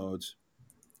 downloads.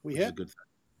 We which is hit? a good thing.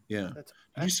 Yeah. Did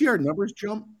you see our numbers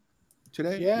jump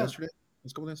today? Yeah. Yesterday?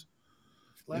 Let's go with this.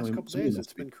 Last couple days,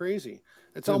 it's been crazy.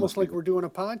 It's almost like we're doing a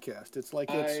podcast. It's like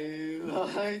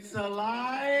It's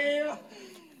alive!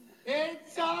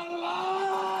 It's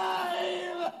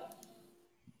alive!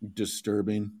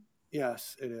 Disturbing.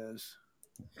 Yes, it is.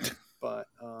 But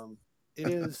it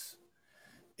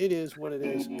is what it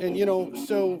is. And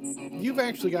so you've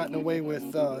actually gotten away with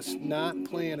not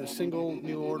playing a single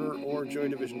New Order or Joy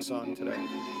Division song today.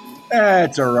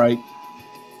 That's all right.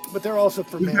 But they're also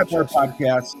for We've got more Manchester.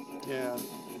 podcasts. Yeah,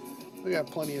 we got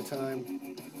plenty of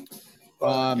time.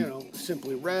 But,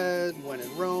 Simply Red, When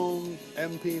in Rome,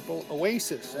 M People,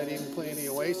 Oasis. I didn't even play any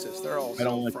Oasis. They're all I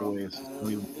don't like Oasis. I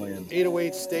don't even play them.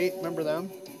 808 State, remember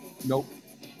them? Nope.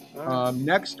 All right.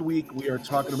 Next week, we are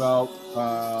talking about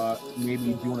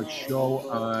maybe doing a show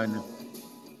on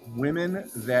women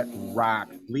that rock,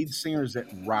 lead singers that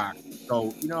rock.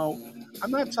 So,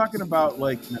 I'm not talking about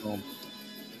I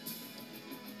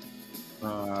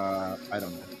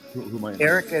don't know. Who am I?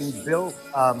 Eric and Bill,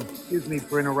 excuse me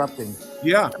for interrupting.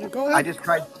 Yeah. Go ahead.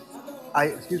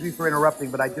 Excuse me for interrupting,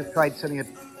 but I just tried sending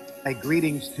a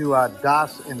greetings to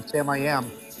Das and Sam I Am,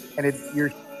 and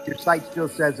your site still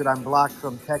says that I'm blocked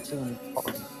from texting and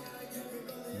calling.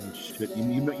 Shit.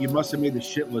 You must have made the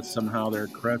shit list somehow there,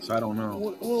 Chris. I don't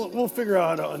know. We'll figure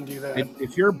out how to undo that.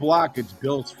 If you're blocked, it's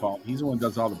Bill's fault. He's the one who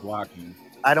does all the blocking.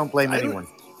 I don't blame anyone.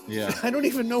 Yeah. I don't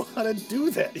even know how to do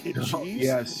that. Jeez.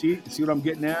 Yeah, see what I'm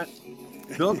getting at?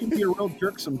 Bill can be a real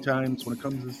jerk sometimes when it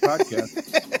comes to this podcast.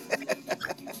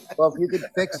 Well, if you could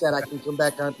fix that, I can come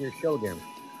back onto your show then.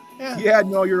 Yeah,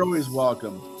 no, you're always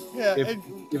welcome. Yeah, If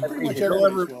pretty much Bill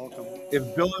everybody's welcome.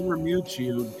 if Bill ever mutes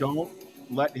you, don't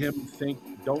let him think.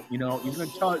 You're gonna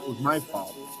tell it was my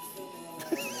fault.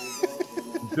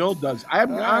 Bill does.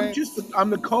 I'm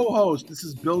the co-host. This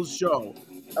is Bill's show.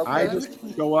 Okay. I just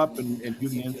show up and do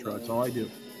the intro. That's all I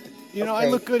do. You know, I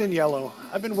Okay. look good in yellow.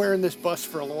 I've been wearing this bus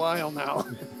for a while now.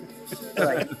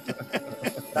 Right.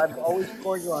 I've always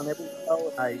scored you on every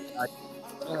show, and I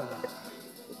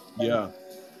Yeah.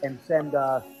 and send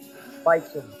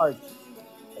spikes of hearts.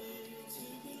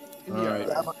 You'll be All all right.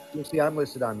 right. You see, I'm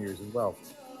listed on yours as well.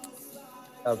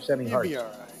 Of sending You'll hearts. be all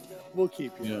right. We'll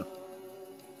keep you. Yeah.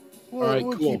 We'll, All right,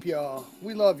 we'll cool. keep y'all.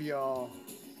 We love y'all.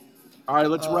 All right,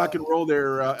 let's rock and roll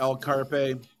there, El Carpe.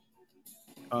 So-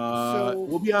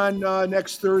 We'll be on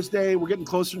next Thursday. We're getting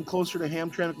closer and closer to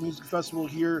Hamtramck Music Festival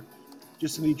here,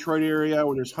 just in the Detroit area,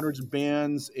 where there's hundreds of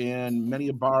bands and many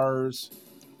bars. It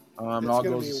It's all gonna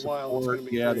goes be to a while. It's support,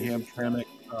 gonna be the crazy. Hamtramck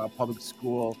Public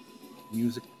School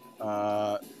music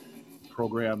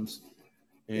programs.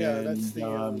 And, Yeah,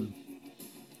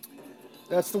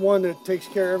 that's the one that takes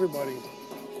care of everybody.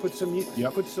 Put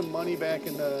some money back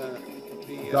in the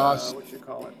Doss. what you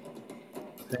call it,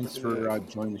 thanks for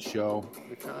joining the show.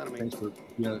 economy. Thanks for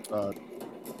being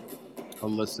a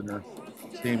listener.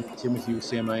 Same with you,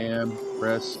 Sam. I am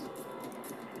Chris.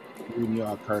 You and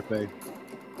El Carpe. Hey,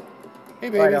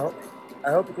 All baby. right,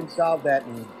 I hope you can solve that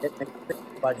and get next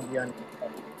so I can be on.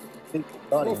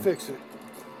 We'll fix it.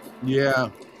 Yeah,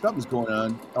 something's going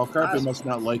on. El Carpe Doss. must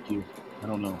not like you. I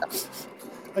don't know.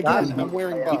 Again, Doss. I'm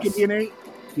wearing He bus.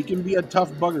 can be a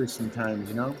tough bugger sometimes,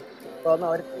 you know. Well,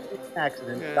 no, it's an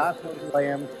accident. Yeah. Doss knows who I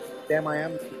am. Sam, I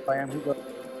am who I am. Who goes?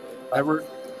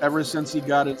 Ever since he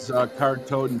got his card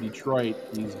towed in Detroit,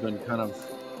 he's been kind of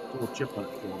a little chip on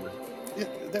it forward. Yeah,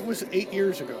 that was 8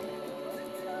 years ago.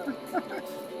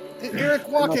 Eric,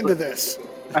 walk into this.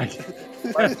 I'm just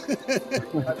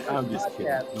kidding. Podcast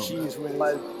No, Jeez, Whiz.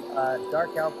 was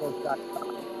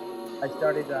darkoutpost.com. I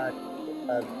started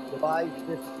July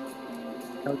 5th.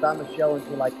 I was on the show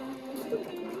until like.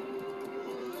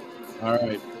 all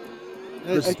right. I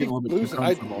Chris is think getting a little bit too losing.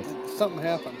 comfortable. Something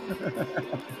happened.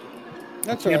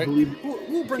 That's I all can't right. believe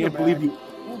We'll bring I it can't believe back. you.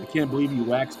 I can't believe you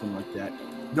waxed him like that.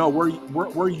 No,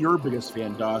 we're your biggest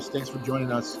fan, Doss. Thanks for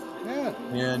joining us. Yeah.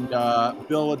 And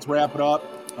Bill, let's wrap it up.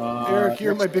 Eric,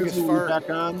 you're next my biggest Thursday we'll be fart.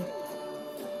 back on.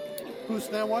 Who's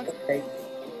that one? Okay.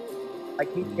 I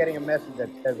keep getting a message that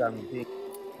says I'm being.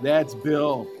 That's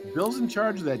Bill. Bill's in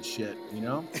charge of that shit. You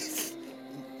know.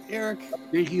 Eric,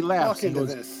 He laughs. walk He into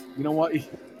goes, this. you know what?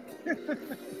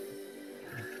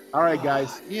 All right,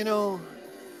 guys. You know,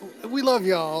 we love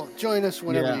y'all. Join us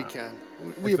whenever Yeah. you can.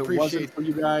 We If it wasn't appreciate. for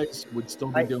you guys, we'd still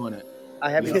be I- doing it.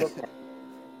 I have Yeah. your book.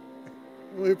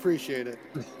 We appreciate it.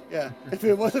 Yeah. If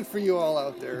it wasn't for you all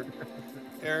out there,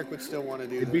 Eric would still want to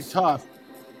do It'd be this. tough,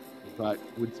 but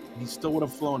he still would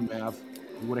have flown, Mav.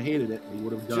 He would have hated it. He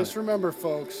would have done Just it. remember,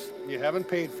 folks, you haven't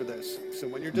paid for this. So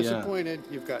when you're Yeah. disappointed,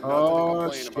 you've got nothing to Oh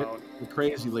complain shit! about. The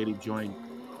crazy lady joined.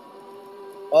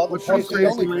 All the What's up, She's the crazy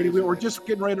only lady? crazy We're lady. just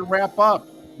getting ready to wrap up.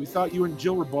 We thought you and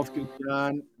Jill were both going to get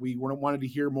on. We wanted to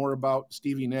hear more about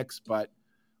Stevie Nicks, but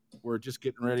we're just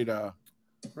getting ready to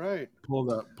Right. pull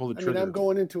the I mean, trigger. I'm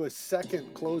going into a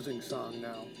second closing song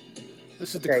now.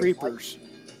 This is the Okay. Creepers.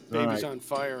 All Babies right. on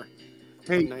Fire.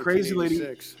 Hey, from crazy lady.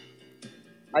 1986.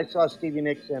 I saw Stevie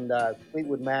Nicks and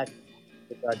Fleetwood Mac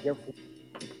with Jeffrey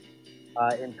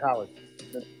in college.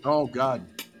 Oh God,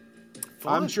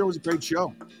 Fun. I'm sure it was a great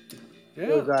show. Yeah.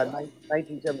 It was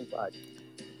 1975.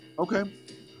 Okay.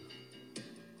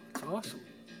 It's awesome.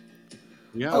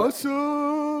 Yeah.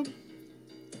 Awesome.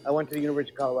 I went to the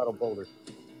University of Colorado Boulder.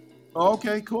 Oh,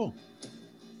 okay. Cool.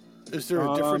 Is there a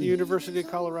different Um, University of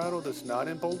Colorado that's not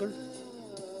in Boulder?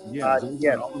 Yeah. is it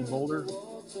yeah. all in Boulder?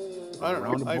 I don't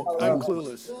Around know. the I'm Boulder?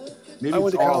 clueless. Maybe I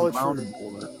went it's to all college around for- in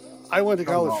Boulder. I went to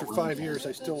college about for where 5 I'm years.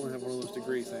 I still don't have one of those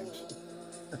degree things.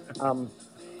 Um,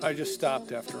 I just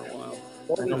stopped after a while.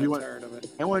 Boulder- I know, got you went- tired of it.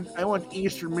 I went to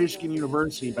Eastern Michigan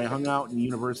University, but I hung out in the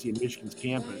University of Michigan's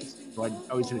campus, so I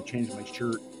always had to change my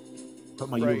shirt, put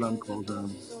my Right. U of M clothes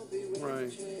on.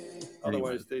 Right.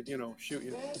 Otherwise, they'd, shoot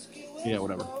you. Yeah,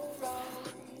 whatever.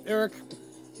 Eric,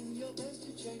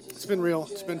 it's been real.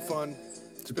 It's been fun.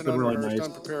 It's been really unrehearsed, nice.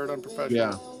 unprepared, unprofessional.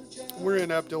 Yeah. We're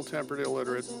inept, ill-tempered,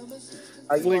 illiterate,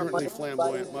 Are you on flagrantly Monday,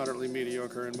 flamboyant, moderately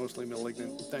mediocre, and mostly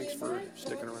malignant. Thanks for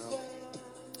sticking around. Friday?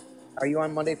 Are you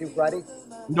on Monday through Friday?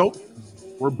 Nope.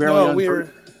 We're barely No, on. we're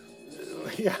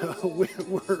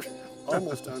we're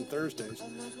almost on Thursdays.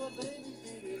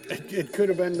 It could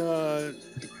have been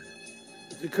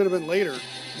later.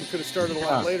 We could have started a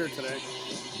lot Yeah. later today.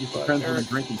 Just But depends when the Eric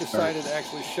drinking decided starts. to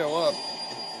actually show up.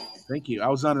 Thank you. I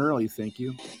was on early. Thank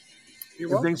you. You're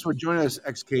And welcome. thanks for joining us,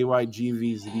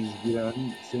 XKYGVs.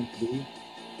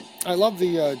 I love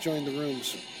the join the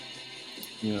rooms.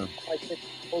 Yeah. I think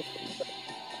most of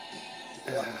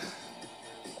them.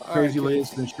 All Crazy right,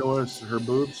 lady's going to show us her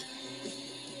boobs.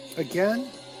 again?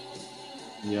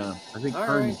 Yeah, I think All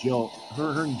her right. and Jill,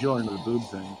 her and Jill are into the boob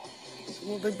thing.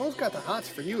 Well, they both got the hots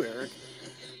for you, Eric.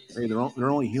 Hey, they're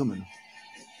only human.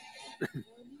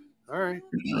 All right.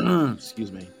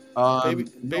 Excuse me.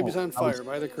 Baby's no, on I was- Fire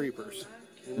by the Creepers.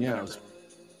 In the Yeah, I was-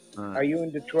 background. Are you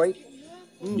in Detroit?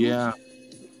 Mhm. yeah.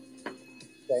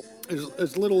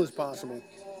 As little as possible.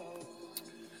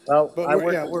 Well, But I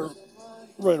we're work.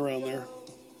 right around there.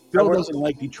 Bill work- doesn't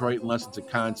like Detroit unless it's a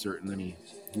concert, and then he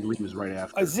leaves right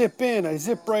after. I zip in, I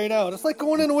zip right out. It's like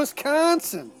going into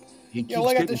Wisconsin. He Yeah, keeps well,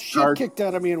 I got getting the shit charged. kicked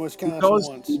out of me in He Wisconsin goes,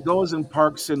 once. he goes and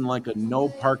parks in like a no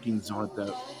parking zone at the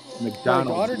My McDonald's.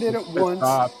 daughter did it He's once. pissed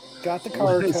off. Got the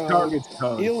car His car towed gets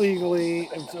towed. illegally.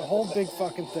 It's a whole big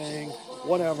fucking thing.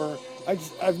 Whatever. I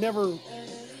just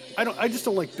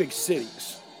don't like big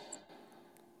cities.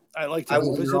 I like to I go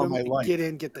lived visit there all them, my life. get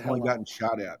in, get the I've hell only out. gotten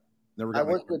shot at. Never I got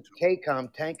my work with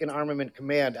TACOM, Tank and Armament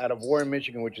Command, out of Warren,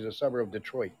 Michigan, which is a suburb of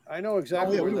Detroit. I know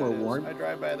exactly Oh, yeah, we where know that is. Warren. I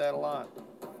drive by that a lot.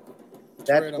 It's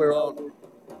That's right on where the all mountain.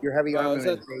 your heavy Is armament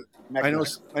that- is based.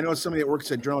 I know somebody that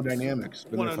works at General Dynamics.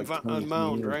 Been One there on, for like on 20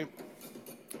 Mound, years. right?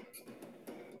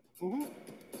 Mm-hmm.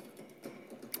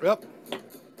 Yep.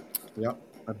 Yep.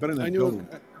 I've been in that I knew building.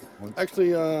 it.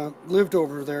 Actually, lived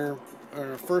over there,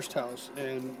 our first house,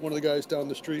 and one of the guys down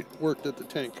the street worked at the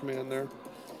tank command there.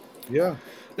 Yeah.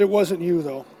 It wasn't you,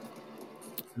 though.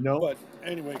 No. But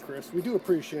anyway, Chris, we do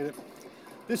appreciate it.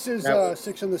 This is Now-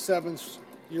 6 and the 7's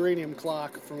Uranium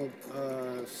Clock from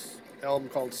an album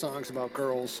called Songs About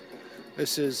Girls.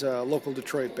 This is a local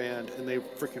Detroit band, and they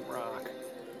freaking rock.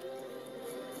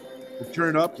 We'll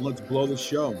turn it up. Let's blow the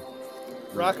show.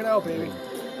 Rock it out, baby.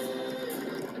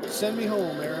 Send me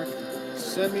home, Eric.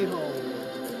 Send me home.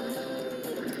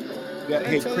 Yeah, Did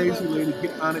I hey, tell you crazy about- lady,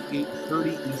 get on at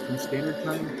 8:30 Eastern Standard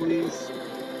Time, please,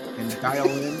 and dial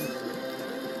in.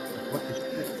 What the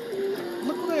shit?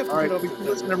 Look what I have to All right, get up to.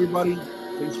 listen, everybody.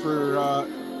 Thanks for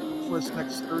us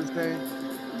next Thursday.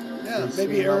 Yeah, We'll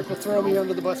maybe see Eric how- will throw me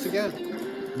under the bus again.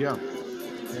 Yeah,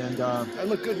 and I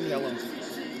look good in yellow.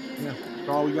 yeah, that's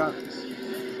all we got.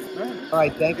 All right. All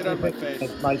right, thank Get you. out of my face.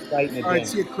 That's my site and All right, again.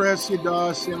 see you, Chris. See you,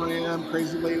 Dawes. See you, Marianne.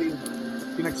 Crazy lady.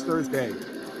 See you next Thursday.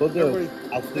 Will do. Everybody,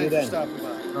 I'll see you thanks for then. stopping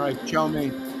by. All right, ciao,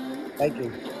 mate. Thank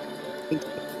you.